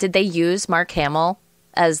know that, did they use Mark Hamill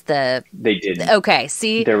as the... They didn't. Okay,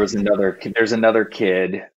 see, there's another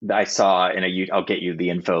kid that I saw I'll get you the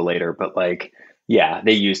info later, but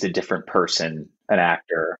they used a different person, an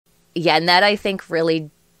actor. Yeah, and that I think really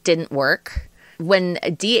didn't work. When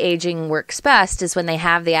de-aging works best is when they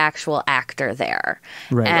have the actual actor there.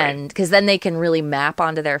 Right. And because then they can really map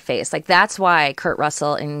onto their face. That's why Kurt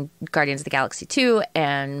Russell in Guardians of the Galaxy 2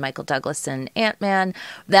 and Michael Douglas in Ant-Man,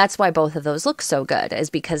 that's why both of those look so good, is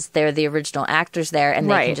because they're the original actors there, and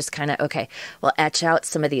they can just kind of, etch out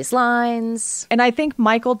some of these lines. And I think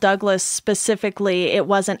Michael Douglas specifically, it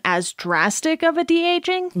wasn't as drastic of a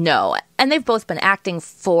de-aging. No, and they've both been acting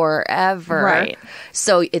forever. Right.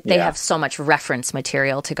 So they have so much reference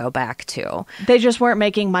material to go back to. They just weren't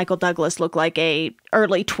making Michael Douglas look like a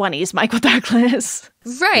early 20s Michael Douglas.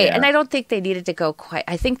 Right. Yeah. And I don't think they needed to go quite...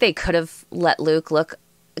 I think they could have let Luke look...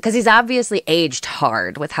 Because he's obviously aged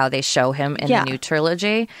hard with how they show him in the new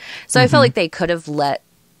trilogy. So I felt like they could have let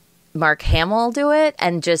Mark Hamill do it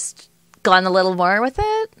and just gone a little more with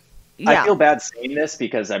it. I feel bad saying this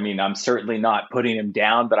because, I'm certainly not putting him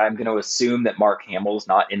down, but I'm going to assume that Mark Hamill's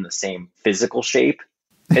not in the same physical shape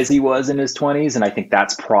as he was in his 20s. And I think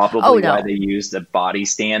that's probably why they used a body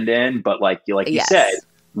stand-in. But like you said,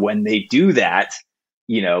 when they do that,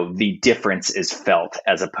 the difference is felt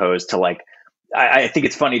as opposed to I think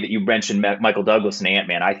it's funny that you mentioned Michael Douglas in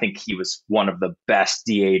Ant-Man. I think he was one of the best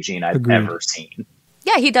de-aging I've ever seen.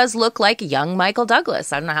 Yeah, he does look like young Michael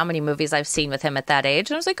Douglas. I don't know how many movies I've seen with him at that age.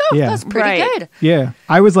 And I was like, that's pretty good. Yeah.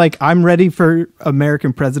 I was like, I'm ready for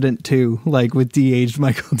American President 2, with de-aged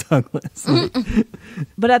Michael Douglas.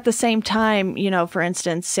 But at the same time, for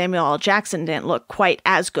instance, Samuel L. Jackson didn't look quite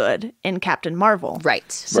as good in Captain Marvel.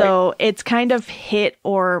 Right. So it's kind of hit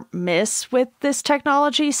or miss with this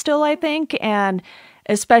technology still, I think. And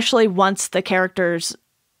especially once the characters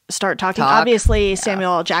start talking. Obviously,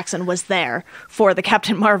 Samuel L. Jackson was there for the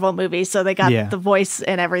Captain Marvel movie, so they got the voice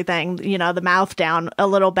and everything, the mouth down a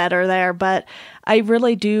little better there. But I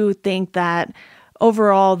really do think that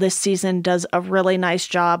overall this season does a really nice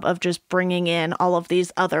job of just bringing in all of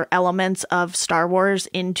these other elements of Star Wars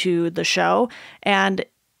into the show. And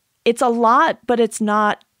it's a lot, but it's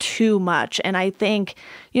not too much. And I think,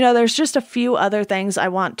 there's just a few other things I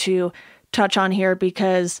want to touch on here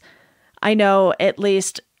because I know at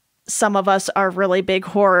least some of us are really big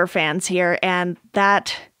horror fans here, and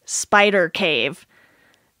that spider cave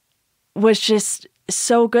was just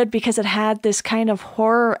so good because it had this kind of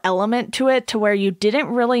horror element to it to where you didn't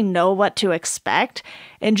really know what to expect,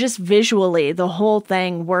 and just visually the whole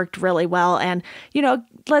thing worked really well. And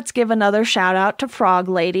let's give another shout out to Frog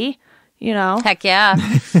Lady. Heck yeah.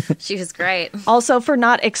 She was great. Also for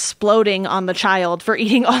not exploding on the child for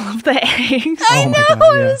eating all of the eggs. I know. God,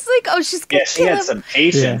 I was like, she's going to she had some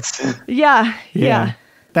patience. Yeah.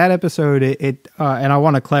 That episode, and I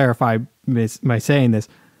want to clarify by saying this,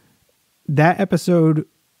 that episode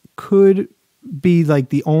could be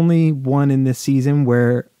the only one in this season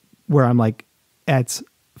where where I'm like, it's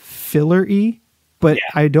filler-y, but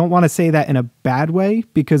I don't want to say that in a bad way,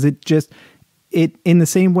 because it in the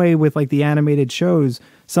same way with like the animated shows,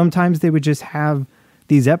 sometimes they would just have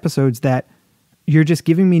these episodes that you're just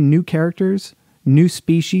giving me new characters, new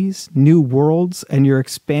species, new worlds, and you're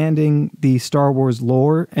expanding the Star Wars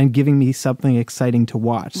lore and giving me something exciting to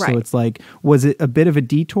watch. Right. So it's like, was it a bit of a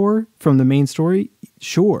detour from the main story?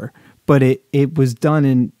 Sure. But it was done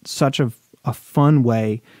in such a fun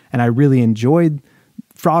way, and I really enjoyed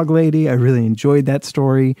Frog Lady. I really enjoyed that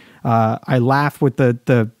story. I laugh with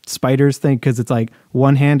the spiders thing, because it's like,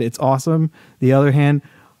 one hand, it's awesome. The other hand,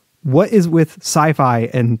 what is with sci-fi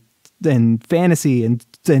and fantasy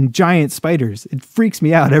and giant spiders? It freaks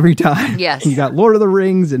me out every time. Yes. You got Lord of the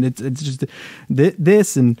Rings, and it's just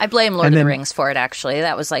this, and I blame Lord of the Rings for it, actually.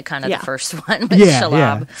 That was like kind of the first one with Shalab.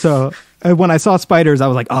 Yeah. So when I saw spiders, I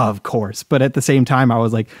was like, oh, of course. But at the same time, I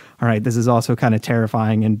was like, all right, this is also kind of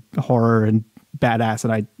terrifying and horror and badass,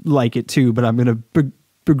 and I like it too, but I'm going to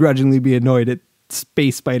begrudgingly be annoyed at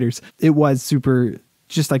space spiders. It was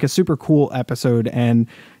just like a super cool episode. And,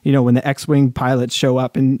 you know, when the X-Wing pilots show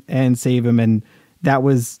up and save him, and that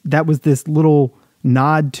was this little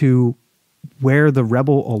nod to where the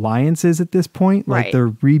Rebel Alliance is at this point. Like, right.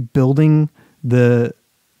 They're rebuilding the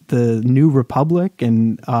New Republic,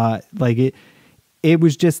 and like it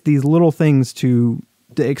was just these little things to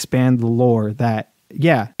expand the lore that,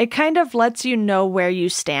 yeah. It kind of lets you know where you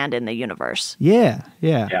stand in the universe. Yeah.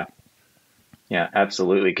 Yeah,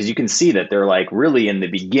 absolutely. Because you can see that they're like really in the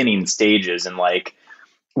beginning stages. And like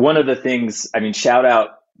one of the things, I mean, shout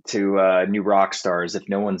out to New Rockstars. If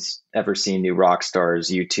no one's ever seen New Rockstars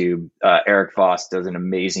YouTube, Eric Voss does an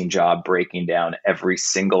amazing job breaking down every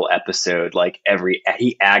single episode. Like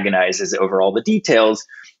he agonizes over all the details,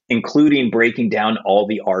 including breaking down all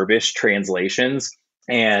the Arbish translations.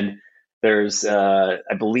 And there's, I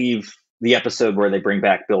believe, the episode where they bring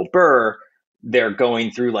back Bill Burr. They're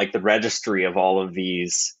going through like the registry of all of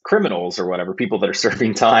these criminals or whatever, people that are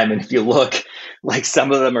serving time. And if you look, like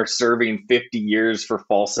some of them are serving 50 years for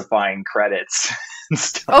falsifying credits and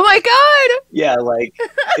stuff. Oh my God. Yeah, like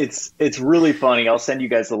it's really funny. I'll send you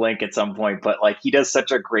guys the link at some point, but like he does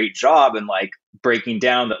such a great job in like breaking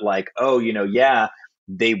down that like, oh, you know, yeah,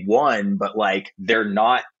 they won, but like they're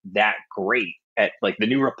not that great at like the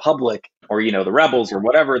New Republic or, you know, the Rebels or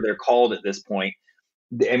whatever they're called at this point.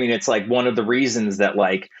 I mean, it's like one of the reasons that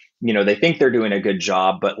like, you know, they think they're doing a good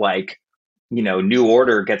job, but like, you know, New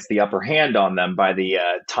Order gets the upper hand on them by the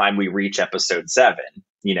time we reach episode 7,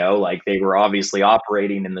 you know, like they were obviously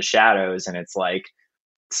operating in the shadows. And it's like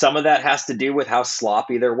some of that has to do with how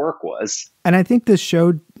sloppy their work was. And I think this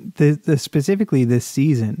showed specifically this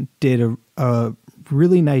season did a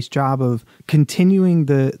really nice job of continuing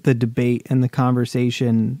the debate and the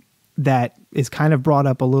conversation that is kind of brought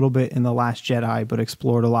up a little bit in The Last Jedi, but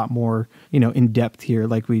explored a lot more, you know, in depth here,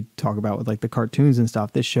 like we talk about with like the cartoons and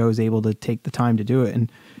stuff. This show is able to take the time to do it.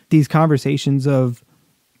 And these conversations of,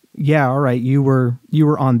 yeah, all right, you were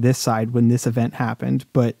on this side when this event happened,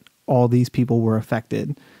 but all these people were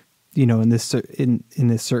affected, you know, in this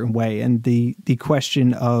certain way. And the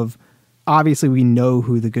question of, obviously we know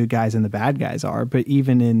who the good guys and the bad guys are, but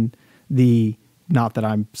even in the, not that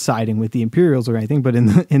I'm siding with the Imperials or anything, but in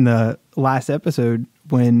the last episode,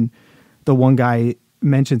 when the one guy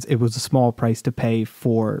mentions it was a small price to pay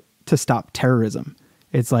to stop terrorism,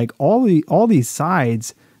 it's like all these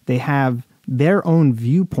sides, they have their own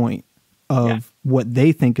viewpoint of what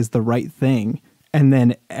they think is the right thing, and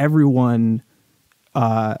then everyone,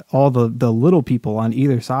 all the little people on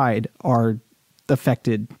either side are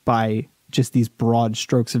affected by just these broad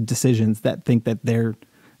strokes of decisions that think that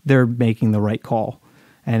they're making the right call.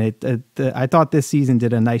 And I thought this season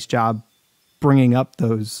did a nice job bringing up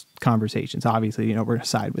those conversations. Obviously, you know, we're going to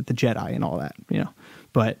side with the Jedi and all that, you know,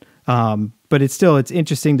 but it's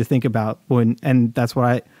interesting to think about and that's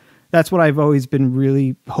what I've always been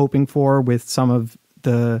really hoping for with some of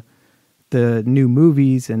the new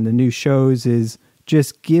movies and the new shows is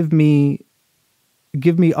just give me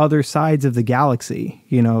other sides of the galaxy,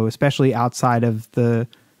 you know, especially outside of the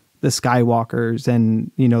Skywalkers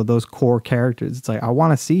and, you know, those core characters. It's like, I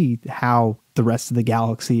want to see how the rest of the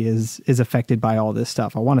galaxy is affected by all this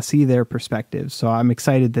stuff. I want to see their perspectives. So I'm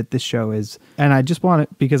excited that this show is, and I just want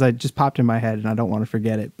it because I just popped in my head and I don't want to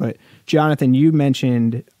forget it. But Jonathan, you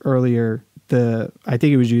mentioned earlier I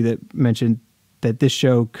think it was you that mentioned that this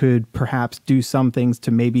show could perhaps do some things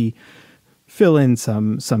to maybe fill in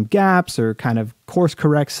some gaps or kind of course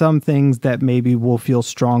correct some things that maybe we'll feel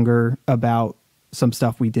stronger about some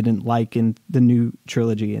stuff we didn't like in the new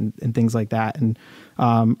trilogy and things like that. And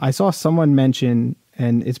I saw someone mention,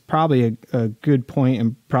 and it's probably a good point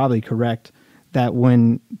and probably correct, that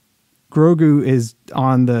when Grogu is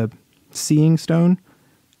on the Seeing Stone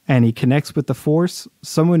and he connects with the Force,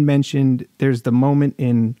 someone mentioned there's the moment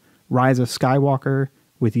in Rise of Skywalker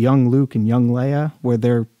with young Luke and young Leia where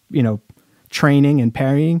they're, training and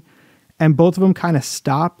parrying, and both of them kind of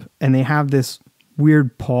stop and they have this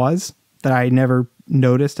weird pause that I never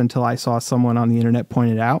noticed until I saw someone on the internet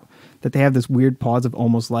point it out, that they have this weird pause of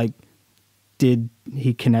almost like, did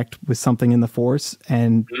he connect with something in the Force?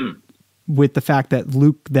 And with the fact that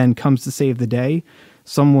Luke then comes to save the day,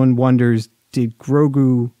 someone wonders, did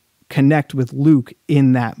Grogu connect with Luke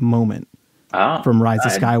in that moment from Rise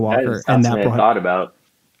of Skywalker? And that I thought about.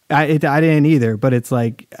 I didn't either, but it's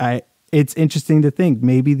like, it's interesting to think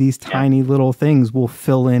maybe these tiny little things will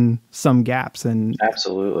fill in some gaps and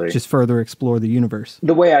absolutely just further explore the universe.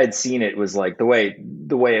 The way I'd seen it was like the way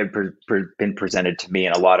it been presented to me,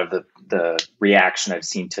 and a lot of the reaction I've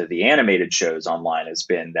seen to the animated shows online has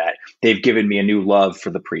been that they've given me a new love for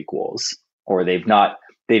the prequels, or they've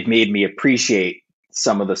made me appreciate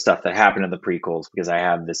some of the stuff that happened in the prequels because I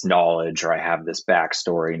have this knowledge or I have this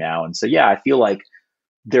backstory now. And so, I feel like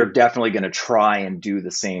they're definitely going to try and do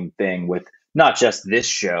the same thing with not just this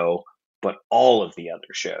show, but all of the other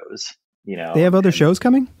shows. They have other shows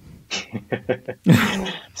coming?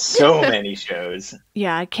 So many shows.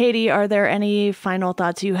 Yeah. Katie, are there any final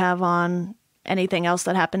thoughts you have on anything else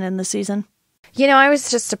that happened in the season? I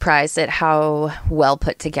was just surprised at how well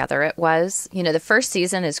put together it was. The first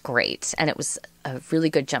season is great, and it was a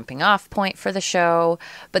really good jumping off point for the show.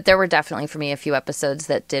 But there were definitely, for me, a few episodes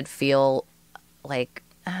that did feel like,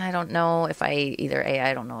 I don't know if I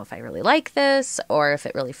don't know if I really like this or if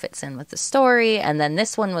it really fits in with the story. And then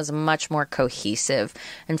this one was much more cohesive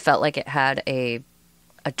and felt like it had a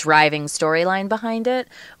driving storyline behind it,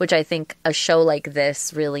 which I think a show like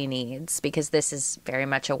this really needs, because this is very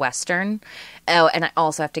much a Western. Oh, and I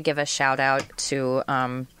also have to give a shout out to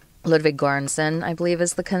Ludwig Göransson, I believe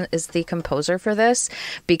is the composer for this,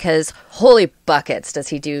 because holy buckets does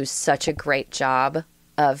he do such a great job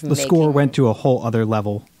of the score went to a whole other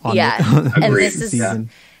level on and this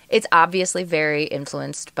season. It's obviously very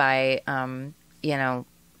influenced by Sergio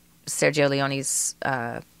Leone's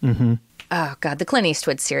the Clint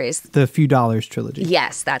Eastwood series, the Few Dollars trilogy.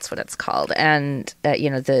 Yes, that's what it's called. And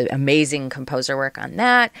the amazing composer work on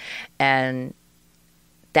that, and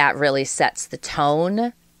that really sets the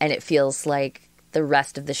tone, and it feels like the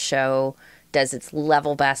rest of the show does its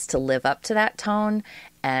level best to live up to that tone.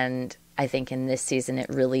 And I think in this season it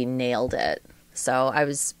really nailed it. So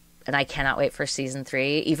I cannot wait for season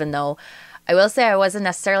 3, even though I will say I wasn't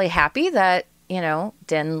necessarily happy that,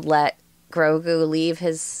 didn't let Grogu leave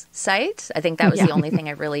his sight. I think that was the only thing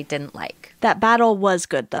I really didn't like. That battle was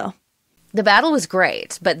good, though. The battle was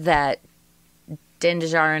great, but that Din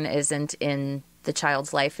Djarin isn't in the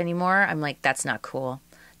child's life anymore, I'm like, that's not cool.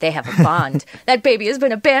 They have a bond. That baby has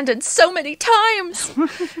been abandoned so many times.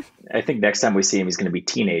 I think next time we see him, he's going to be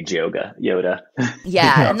teenage Yoda.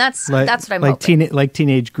 Yeah, and that's what I'm hoping. Like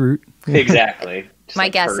teenage Groot. Exactly. My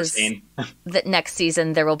guess is that next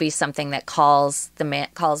season there will be something that calls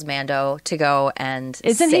Mando to go and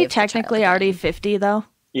Isn't he technically already 50 though?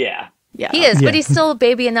 Yeah. Yeah. He is, but he's still a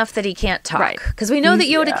baby enough that he can't talk. Because we know that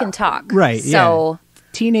Yoda can talk. Right. So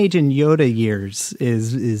teenage and Yoda years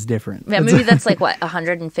is different. Yeah, maybe that's like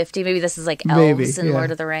 150. Maybe this is like elves in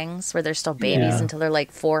Lord of the Rings, where they're still babies until they're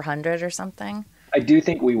like 400 or something. I do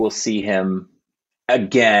think we will see him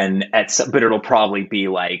again but it'll probably be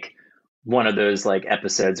like one of those like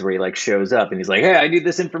episodes where he like shows up and he's like, "Hey, I need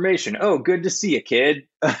this information. Oh, good to see you, kid."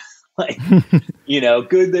 Like,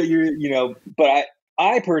 good that you're, but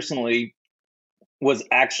I personally was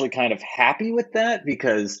actually kind of happy with that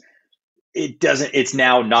because it's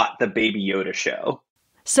now not the Baby Yoda show.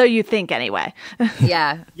 So you think anyway.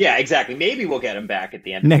 Yeah. Yeah, exactly. Maybe we'll get him back at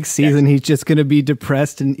the end. Next season, he's just going to be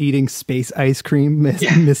depressed and eating space ice cream,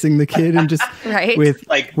 missing the kid, and just right?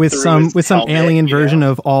 with some alien version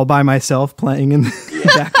of All by Myself playing in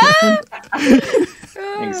the background.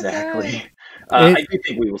 Exactly. I do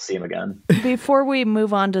think we will see him again. Before we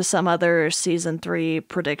move on to some other season 3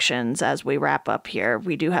 predictions as we wrap up here,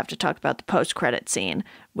 we do have to talk about the post-credit scene,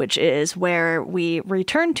 which is where we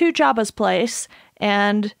return to Jabba's place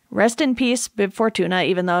and rest in peace, Bib Fortuna,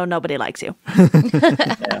 even though nobody likes you.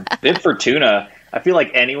 Bib Fortuna, I feel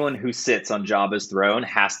like anyone who sits on Jabba's throne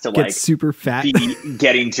has to get super fat, be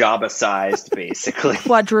getting Jabba-sized, basically.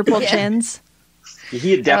 Quadruple chins.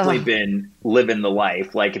 He had definitely been living the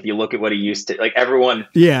life. Like, if you look at what he used to, like, everyone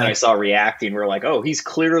that I saw reacting were like, oh, he's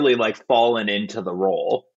clearly like fallen into the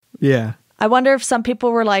role. Yeah. I wonder if some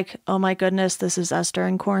people were like, oh my goodness, this is us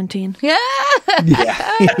during quarantine. Yeah.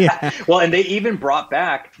 Yeah. Well, and they even brought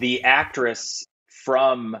back the actress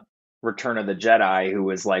from Return of the Jedi who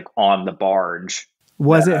was like on the barge.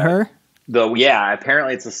 Was it her? Though, yeah,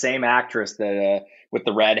 apparently it's the same actress that with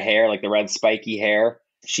the red hair, like the red spiky hair.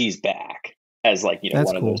 She's back as like, That's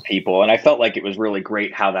one of cool. those people. And I felt like it was really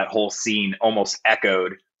great how that whole scene almost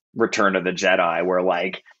echoed Return of the Jedi, where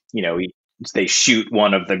like, they shoot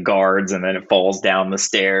one of the guards and then it falls down the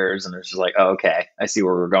stairs, and it's just like, oh, okay, I see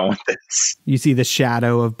where we're going with this. You see the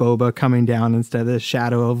shadow of Boba coming down instead of the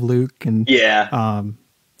shadow of Luke, and yeah,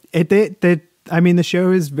 the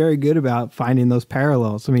show is very good about finding those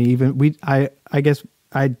parallels. I mean, even I guess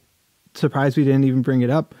I surprised we didn't even bring it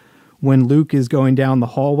up when Luke is going down the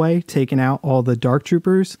hallway taking out all the dark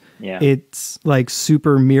troopers. Yeah, it's like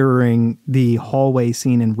super mirroring the hallway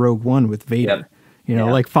scene in Rogue One with Vader. Yep.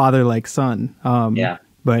 Like father, like son.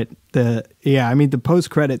 But the post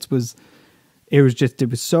credits was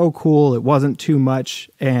so cool. It wasn't too much.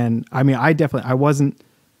 And I mean, I wasn't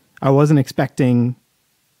expecting,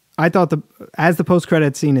 I thought as the post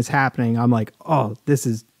credit scene is happening, I'm like, oh, this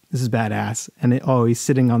is badass. And he's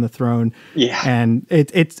sitting on the throne. Yeah. And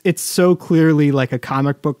it's so clearly like a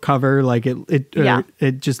comic book cover. Like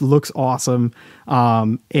it just looks awesome.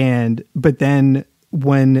 But then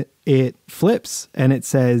when it flips and it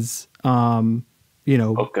says, Book of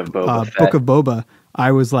Boba Book of Boba,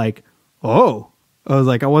 I was like, I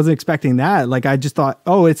wasn't expecting that. Like, I just thought,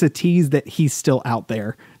 oh, it's a tease that he's still out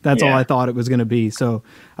there. That's all I thought it was going to be. So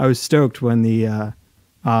I was stoked when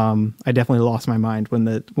I definitely lost my mind when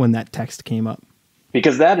that text came up.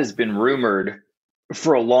 Because that has been rumored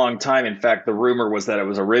for a long time. In fact, the rumor was that it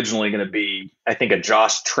was originally going to be, I think, a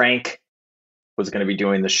Josh Trank was going to be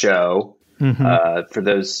doing the show. Mm-hmm. For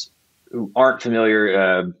those who aren't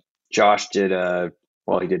familiar, Josh did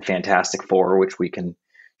he did Fantastic Four, which we can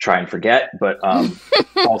try and forget, but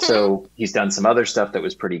also he's done some other stuff that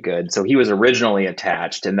was pretty good. So he was originally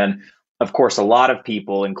attached, and then of course a lot of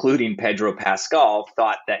people, including Pedro Pascal,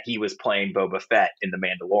 thought that he was playing Boba Fett in The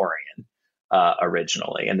Mandalorian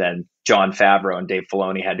originally, and then Jon Favreau and Dave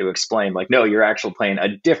Filoni had to explain, like, no, you're actually playing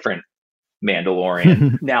a different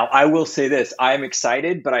Mandalorian. Now, I will say this, I'm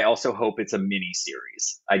excited, but I also hope it's a mini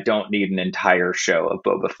series. I don't need an entire show of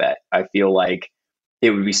Boba Fett. I feel like it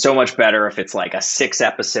would be so much better if it's like a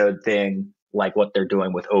 6-episode thing, like what they're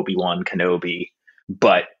doing with Obi-Wan Kenobi.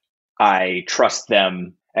 But I trust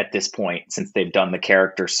them at this point, since they've done the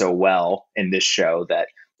character so well in this show, that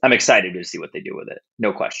I'm excited to see what they do with it.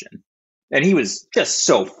 No question. And he was just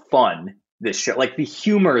so fun, this show. Like the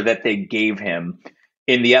humor that they gave him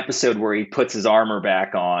in the episode where he puts his armor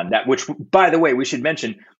back on, which, by the way, we should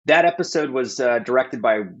mention, that episode was directed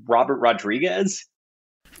by Robert Rodriguez.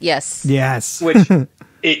 Yes. Which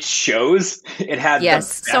it shows. It had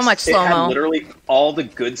so much slow-mo. Literally all the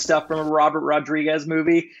good stuff from a Robert Rodriguez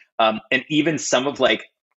movie. And even some of, like,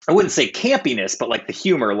 I wouldn't say campiness, but like the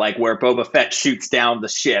humor, like where Boba Fett shoots down the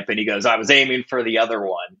ship and he goes, I was aiming for the other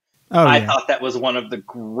one. I thought that was one of the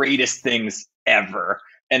greatest things ever.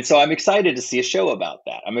 And so I'm excited to see a show about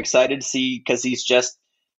that. I'm excited to see, because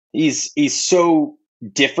he's so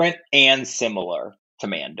different and similar to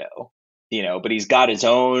Mando, but he's got his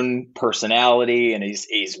own personality, and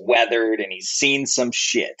he's weathered, and he's seen some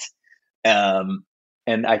shit. And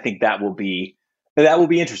I think that will be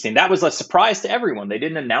interesting. That was a surprise to everyone. They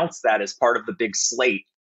didn't announce that as part of the big slate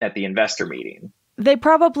at the investor meeting. They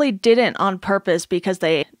probably didn't on purpose because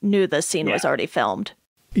they knew the scene was already filmed.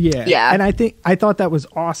 Yeah. And I thought that was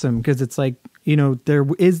awesome, because it's like, there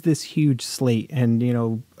is this huge slate, and,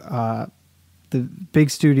 the big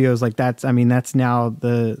studios, like that's now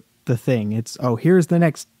the thing. It's, here's the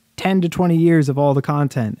next 10 to 20 years of all the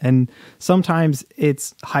content. And sometimes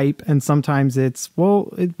it's hype, and sometimes it's,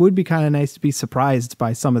 it would be kind of nice to be surprised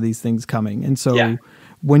by some of these things coming. And so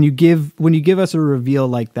when you give us a reveal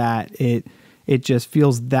like that, it just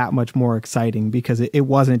feels that much more exciting, because it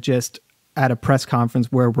wasn't just at a press conference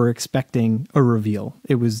where we're expecting a reveal.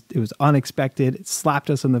 It was unexpected. It slapped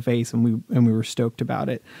us in the face, and we were stoked about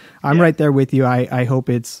it. I'm right there with you. I hope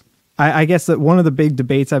it's, I guess that one of the big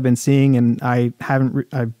debates I've been seeing, and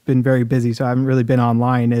I've been very busy, so I haven't really been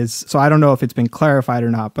online, is, so I don't know if it's been clarified or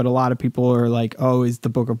not, but a lot of people are like, oh, is the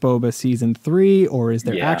Book of Boba season 3, or is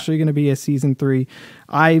there actually going to be a season 3?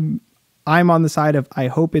 I'm on the side of, I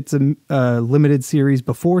hope it's a limited series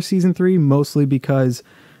before season 3, mostly because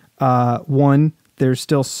one, there's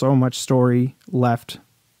still so much story left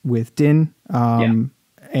with Din, and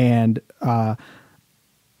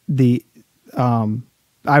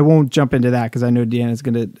I won't jump into that because I know Deanna's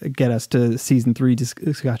going to get us to season 3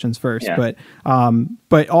 discussions first. Yeah.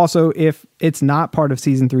 But also, if it's not part of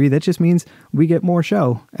season 3, that just means we get more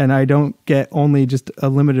show, and I don't get only just a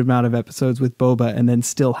limited amount of episodes with Boba, and then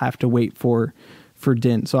still have to wait for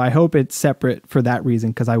Din. So I hope it's separate for that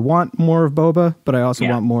reason, because I want more of Boba, but I also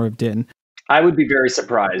want more of Din. I would be very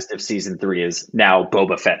surprised if season 3 is now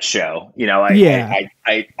Boba Fett's show. You know, I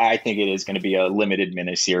think it is going to be a limited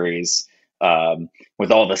miniseries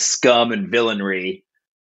with all the scum and villainry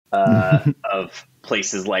of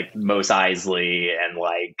places like Mos Eisley and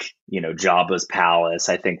like, you know, Jabba's palace.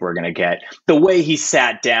 I think we're going to get the way he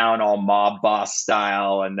sat down all mob boss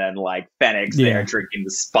style, and then like Fennec's there drinking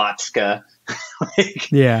the spotchka.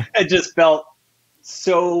 It just felt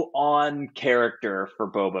so on character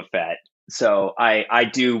for Boba Fett. So I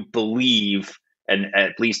do believe and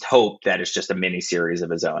at least hope that it's just a mini series of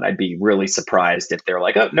his own. I'd be really surprised if they're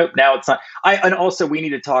like, oh, nope, now it's not. And also we need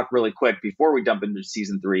to talk really quick before we jump into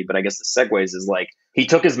season 3. But I guess the segues is like he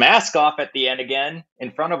took his mask off at the end again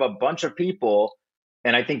in front of a bunch of people.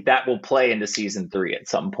 And I think that will play into season 3 at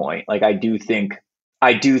some point. Like I do think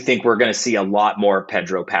we're going to see a lot more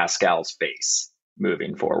Pedro Pascal's face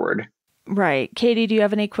moving forward. Right. Katie, do you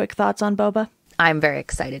have any quick thoughts on Boba? I'm very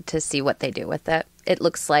excited to see what they do with it. It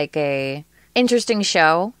looks like a interesting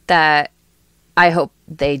show that I hope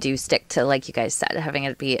they do stick to, like you guys said, having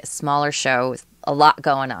it be a smaller show with a lot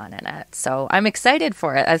going on in it. So I'm excited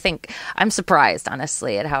for it. I think I'm surprised,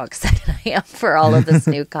 honestly, at how excited I am for all of this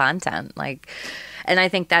new content. And I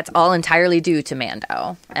think that's all entirely due to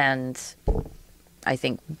Mando. And I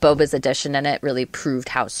think Boba's addition in it really proved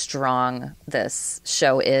how strong this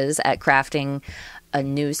show is at crafting a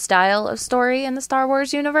new style of story in the Star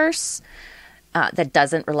Wars universe that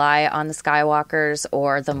doesn't rely on the Skywalkers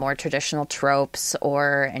or the more traditional tropes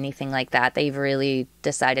or anything like that. They've really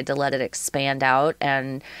decided to let it expand out.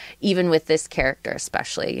 And even with this character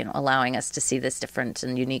especially, you know, allowing us to see this different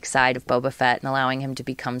and unique side of Boba Fett and allowing him to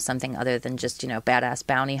become something other than just, you know, badass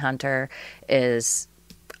bounty hunter is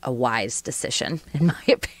a wise decision, in my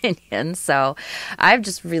opinion. So I've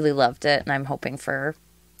just really loved it, and I'm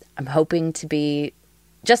hoping to be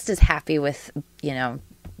just as happy with, you know,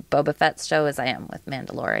 Boba Fett's show as I am with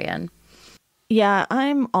Mandalorian. Yeah,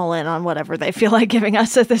 I'm all in on whatever they feel like giving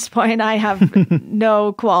us at this point. I have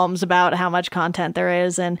no qualms about how much content there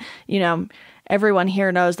is. And, you know, everyone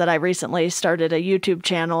here knows that I recently started a YouTube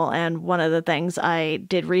channel. And one of the things I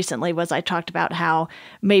did recently was I talked about how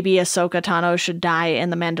maybe Ahsoka Tano should die in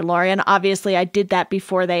The Mandalorian. Obviously, I did that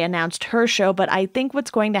before they announced her show. But I think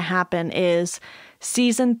what's going to happen is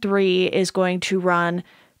season 3 is going to run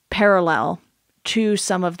parallel to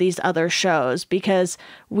some of these other shows, because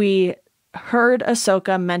we heard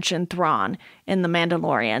Ahsoka mention Thrawn in The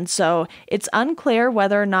Mandalorian. So it's unclear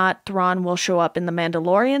whether or not Thrawn will show up in The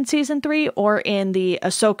Mandalorian season 3 or in the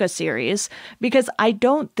Ahsoka series, because I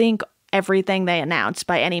don't think everything they announced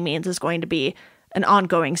by any means is going to be an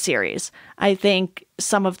ongoing series. I think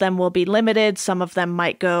some of them will be limited. Some of them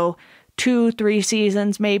might go 2-3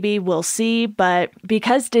 seasons, maybe. We'll see. But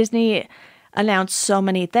because Disney announced so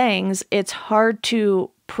many things, it's hard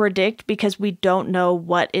to predict because we don't know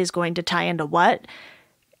what is going to tie into what.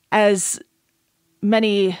 As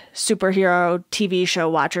many superhero TV show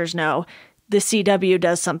watchers know, the CW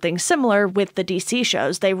does something similar with the DC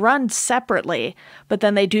shows. They run separately, but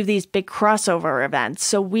then they do these big crossover events.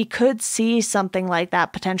 So we could see something like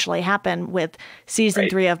that potentially happen with season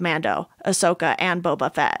 3 of Mando, Ahsoka, and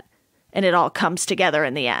Boba Fett. And it all comes together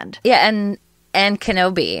in the end. Yeah, and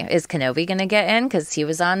Kenobi. Is Kenobi going to get in? Because he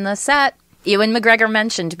was on the set. Ewan McGregor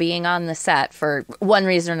mentioned being on the set for one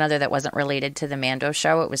reason or another that wasn't related to the Mando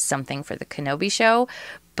show. It was something for the Kenobi show.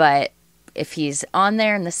 But if he's on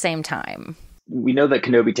there in the same time. We know that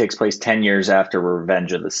Kenobi takes place 10 years after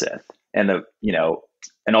Revenge of the Sith. And,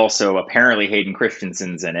 and also apparently Hayden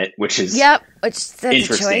Christensen's in it, which is that's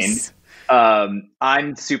interesting. A choice.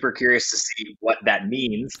 I'm super curious to see what that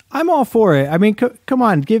means. I'm all for it. I mean, come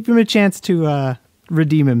on, give him a chance to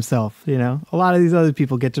redeem himself. You know, a lot of these other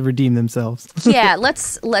people get to redeem themselves. Yeah,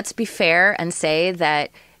 let's be fair and say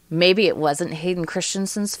that maybe it wasn't Hayden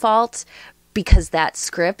Christensen's fault, because that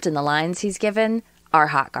script and the lines he's given are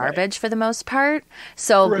hot garbage for the most part.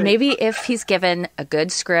 So maybe if he's given a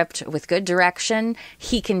good script with good direction,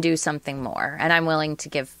 he can do something more. And I'm willing to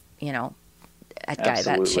give, you know, a guy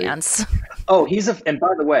that chance. Oh, and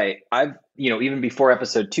by the way, I've, even before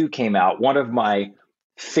episode 2 came out, one of my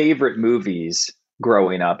favorite movies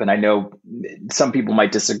growing up, and I know some people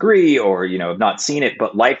might disagree or, have not seen it,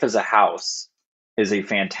 but Life as a House is a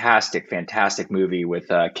fantastic, fantastic movie with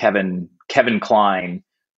Kevin Kline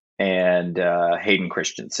and Hayden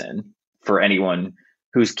Christensen. For anyone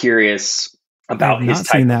who's curious I've about his not type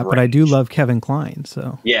seen of that, but I do range. love Kevin Kline.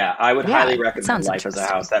 So Yeah, I would Yeah, highly it recommend sounds Life as a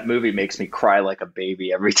interesting. House. That movie makes me cry like a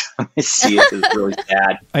baby every time I see it. It's really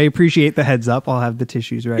sad. I appreciate the heads up. I'll have the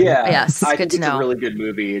tissues ready. Yeah, Yes, I good think to it's a know. really good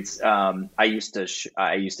movie. It's I used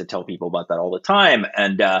to tell people about that all the time,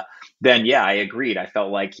 and then yeah, I agreed. I felt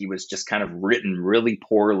like he was just kind of written really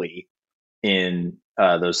poorly in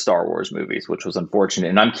those Star Wars movies, which was unfortunate.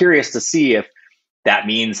 And I'm curious to see if that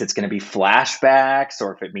means it's going to be flashbacks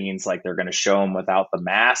or if it means like they're going to show him without the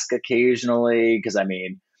mask occasionally. Because I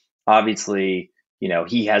mean, obviously,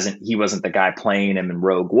 he wasn't the guy playing him in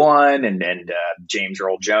Rogue One, and James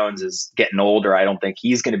Earl Jones is getting older. I don't think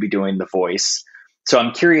he's going to be doing the voice. So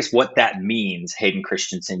I'm curious what that means, Hayden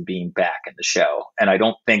Christensen being back in the show. And I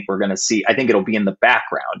don't think we're going to see. I think it'll be in the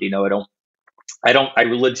background. I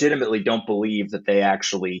legitimately don't believe that they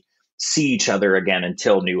actually see each other again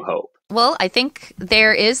until New Hope. Well, I think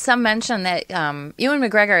there is some mention that Ewan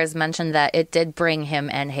McGregor has mentioned that it did bring him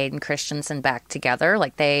and Hayden Christensen back together.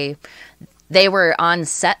 Like they were on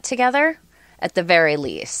set together at the very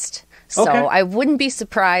least. So Okay. I wouldn't be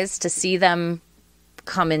surprised to see them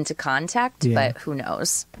come into contact, Yeah. but who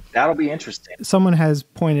knows? That'll be interesting. Someone has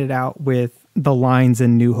pointed out with the lines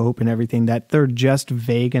in New Hope and everything that they're just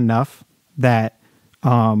vague enough that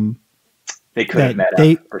They could have met up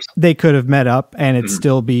or something. they could have met up and it'd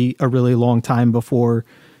still be a really long time before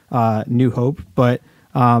New Hope. But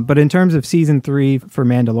in terms of season 3 for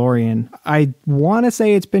Mandalorian, I want to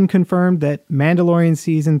say it's been confirmed that Mandalorian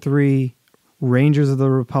season 3, Rangers of the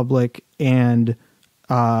Republic, and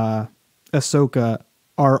Ahsoka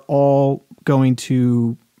are all going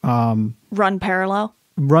to Run parallel.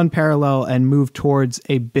 and move towards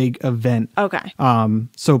a big event. Okay.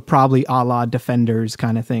 So probably a la Defenders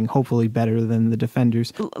kind of thing. Hopefully better than the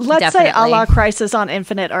Defenders. Let's say a Definitely. la Crisis on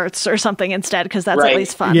Infinite Earths or something instead, because that's Right. at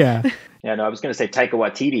least fun. Yeah, Yeah, no, I was going to say Taika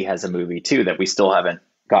Waititi has a movie too that we still haven't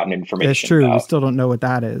gotten information that's true. We about. still don't know what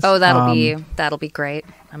that is. Oh, that'll be great.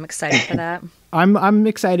 I'm excited for that. I'm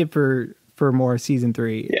excited for more season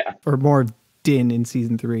 3. Yeah. Or more Din in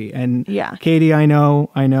season 3. And Yeah. Katie, I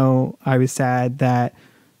know I was sad that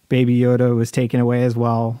Baby Yoda was taken away as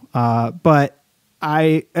well. But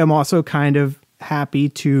I am also kind of happy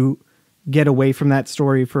to get away from that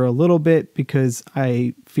story for a little bit because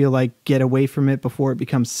I feel like get away from it before it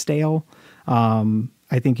becomes stale.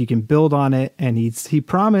 I think you can build on it, and he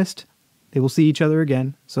promised they will see each other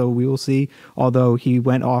again. So we will see, although he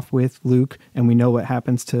went off with Luke and we know what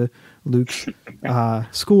happens to Luke's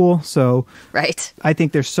school. So Right. I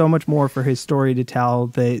think there's so much more for his story to tell.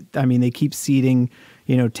 They keep seeding,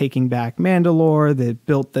 taking back Mandalore. They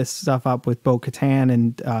built this stuff up with Bo-Katan,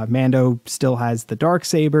 and Mando still has the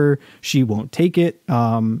Darksaber. She won't take it.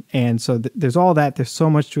 And so there's all that. There's so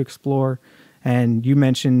much to explore. And you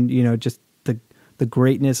mentioned, just the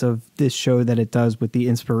greatness of this show that it does with the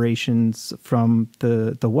inspirations from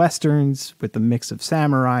the Westerns with the mix of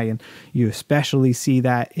samurai. And you especially see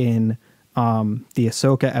that in the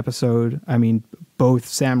Ahsoka episode. I mean, both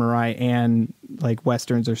samurai and like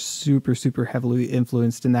Westerns are super, super heavily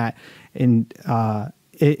influenced in that. And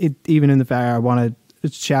it even in the fact I want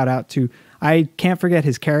to shout out to, I can't forget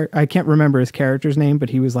his character. I can't remember his character's name,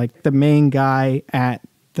 but he was like the main guy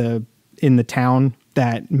in the town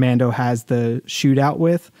that Mando has the shootout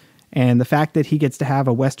with. And the fact that he gets to have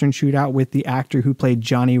a Western shootout with the actor who played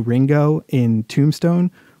Johnny Ringo in Tombstone.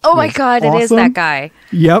 Oh my was God, it is awesome. that guy.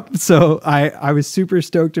 Yep. So I was super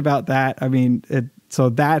stoked about that. I mean, so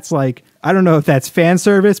that's like, I don't know if that's fan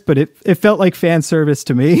service, but it felt like fan service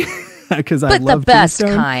to me because I But love the best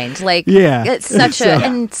Tombstone. kind. Like, Yeah. it's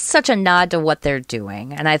such a nod to what they're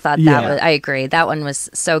doing. And I thought I agree. That one was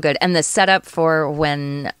so good. And the setup for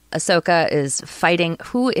when Ahsoka is fighting,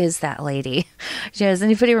 who is that lady? Does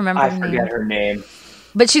anybody remember I her name? forget her name.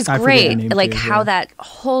 But she's I forget her great. name Like too, how yeah. that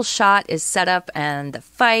whole shot is set up and the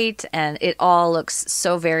fight, and it all looks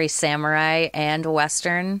so very samurai and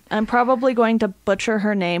Western. I'm probably going to butcher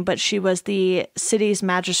her name, but she was the city's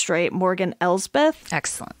magistrate, Morgan Elsbeth.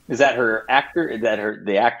 Excellent. Is that her actor? Is that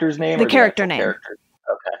the actor's name? The or character actual name. Character?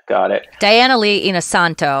 Okay, got it. Diana Lee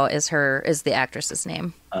Inosanto is the actress's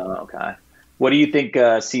name. Okay. What do you think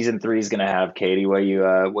season 3 is going to have, Katie? What do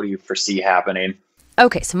you foresee happening?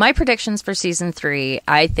 Okay, so my predictions for season 3,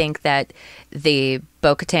 I think that the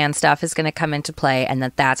Bo-Katan stuff is going to come into play, and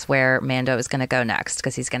that's where Mando is going to go next,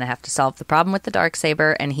 because he's going to have to solve the problem with the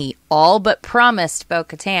Darksaber, and he all but promised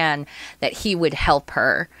Bo-Katan that he would help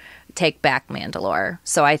her take back Mandalore.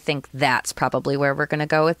 So I think that's probably where we're going to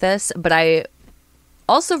go with this. But I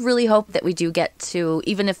also really hope that we do get to,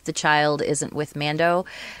 even if the child isn't with Mando,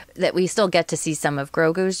 that we still get to see some of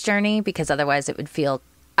Grogu's journey, because otherwise it would feel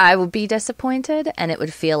I would be disappointed, and it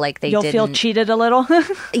would feel like You'll feel cheated a little.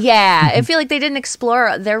 Yeah, I feel like they didn't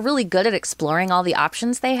explore. They're really good at exploring all the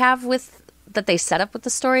options they have that they set up with the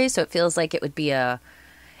story. So it feels like it would be a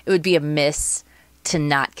miss to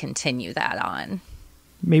not continue that on.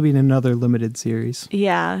 Maybe in another limited series.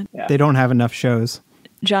 Yeah. They don't have enough shows.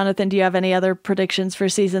 Jonathan, do you have any other predictions for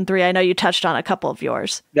season 3? I know you touched on a couple of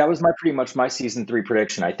yours. That was pretty much my season 3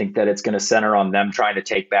 prediction. I think that it's going to center on them trying to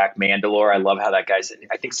take back Mandalore. I love how that guy's,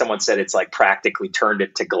 I think someone said it's like practically turned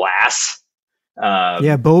it to glass.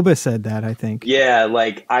 Yeah, Boba said that, I think. Yeah,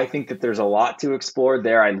 like I think that there's a lot to explore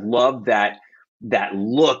there. I love that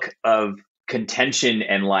look of contention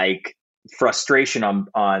and like frustration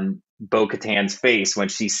on Bo-Katan's face when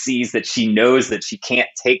she sees that she knows that she can't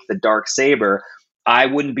take the dark saber. I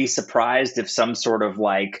wouldn't be surprised if some sort of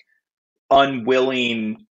like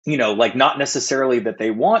unwilling, like not necessarily that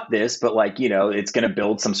they want this, but like, it's going to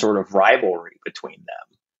build some sort of rivalry between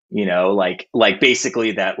them, like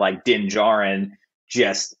basically that like Din Djarin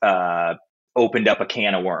just opened up a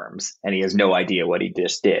can of worms and he has no idea what he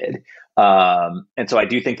just did. And so I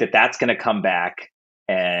do think that that's going to come back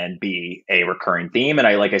and be a recurring theme.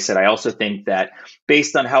 And like I said, I also think that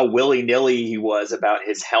based on how willy-nilly he was about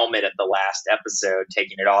his helmet at the last episode,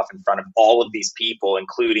 taking it off in front of all of these people,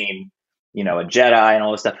 including, a Jedi and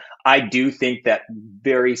all this stuff, I do think that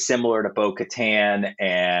very similar to Bo-Katan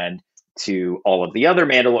and to all of the other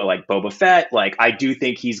Mandalorian, like Boba Fett, like I do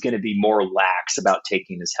think he's going to be more lax about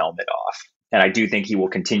taking his helmet off. And I do think he will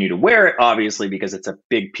continue to wear it, obviously, because it's a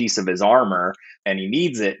big piece of his armor and he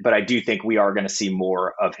needs it. But I do think we are going to see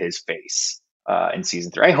more of his face in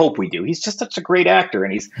season 3. I hope we do. He's just such a great actor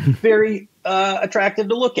and he's very attractive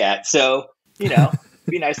to look at. So, it'd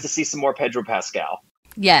be nice to see some more Pedro Pascal.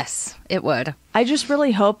 Yes, it would. I just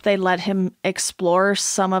really hope they let him explore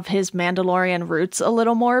some of his Mandalorian roots a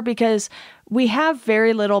little more because we have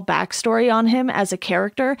very little backstory on him as a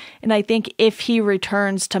character. And I think if he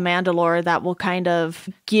returns to Mandalore, that will kind of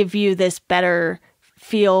give you this better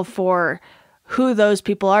feel for who those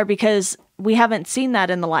people are because we haven't seen that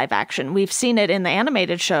in the live action. We've seen it in the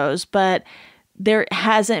animated shows, but there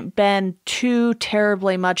hasn't been too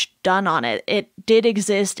terribly much done on it. It did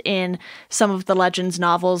exist in some of the Legends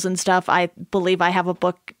novels and stuff. I believe I have a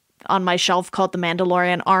book on my shelf called The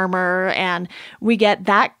Mandalorian Armor, and we get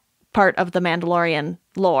that part of the Mandalorian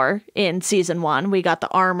lore in season 1. We got the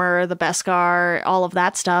armor, the Beskar, all of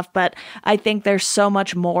that stuff, but I think there's so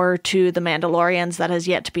much more to the Mandalorians that has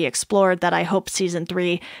yet to be explored that I hope season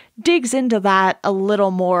 3 digs into that a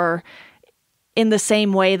little more in the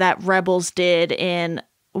same way that Rebels did in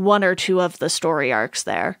 1 or 2 of the story arcs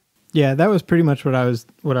there. Yeah, that was pretty much what I was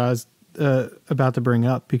about to bring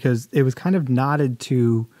up because it was kind of nodded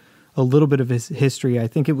to a little bit of his history. I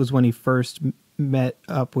think it was when he first met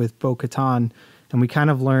up with Bo-Katan and we kind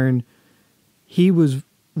of learned he was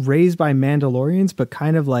raised by Mandalorians, but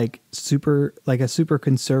kind of like a super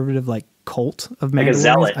conservative, like cult of Mandalorians. Like a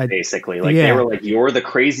zealot, basically. Like they were like, you're the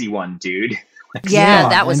crazy one, dude. Yeah,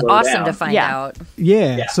 that was awesome to find out.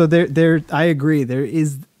 Yeah. So there, I agree.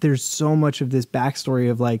 There's so much of this backstory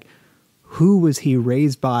of like, who was he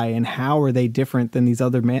raised by and how are they different than these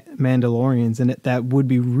other Mandalorians? And that would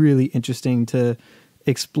be really interesting to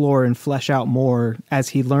explore and flesh out more as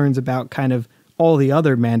he learns about kind of all the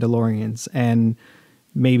other Mandalorians and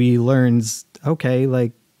maybe learns, okay,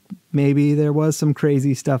 like maybe there was some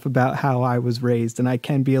crazy stuff about how I was raised and I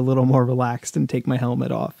can be a little more relaxed and take my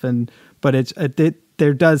helmet off. But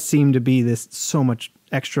there does seem to be this so much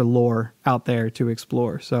extra lore out there to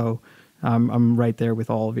explore. So I'm right there with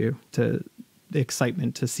all of you to the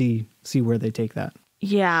excitement to see where they take that.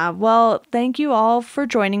 Yeah, well, thank you all for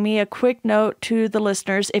joining me. A quick note to the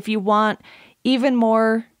listeners, if you want even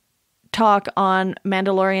more talk on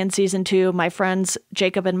Mandalorian Season 2, my friends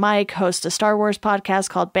Jacob and Mike host a Star Wars podcast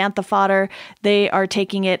called Bantha Fodder. They are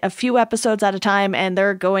taking it a few episodes at a time, and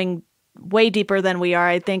they're going way deeper than we are.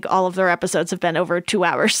 I think all of their episodes have been over 2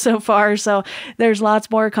 hours so far, so there's lots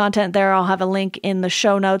more content there. I'll have a link in the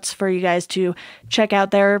show notes for you guys to check out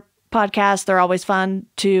their podcast. They're always fun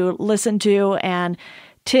to listen to. And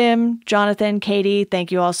Tim, Jonathan, Katie,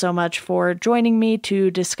 thank you all so much for joining me to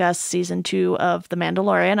discuss season 2 of The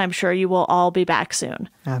Mandalorian. I'm sure you will all be back soon.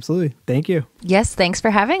 Absolutely. Thank you. Yes, thanks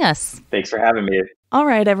for having us. Thanks for having me. All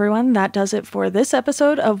right, everyone, that does it for this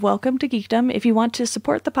episode of Welcome to Geekdom. If you want to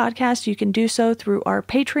support the podcast, you can do so through our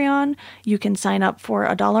Patreon. You can sign up for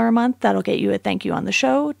 $1 a month. That'll get you a thank you on the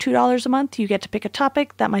show. $2 a month, you get to pick a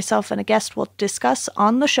topic that myself and a guest will discuss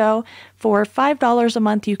on the show. For $5 a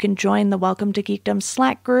month, you can join the Welcome to Geekdom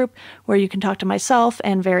Slack group, where you can talk to myself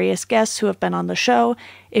and various guests who have been on the show.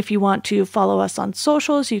 If you want to follow us on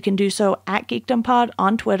socials, you can do so at GeekdomPod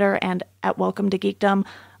on Twitter and at Welcome to Geekdom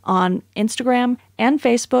on Instagram and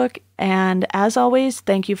Facebook. And as always,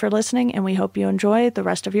 thank you for listening, and we hope you enjoy the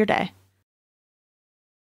rest of your day.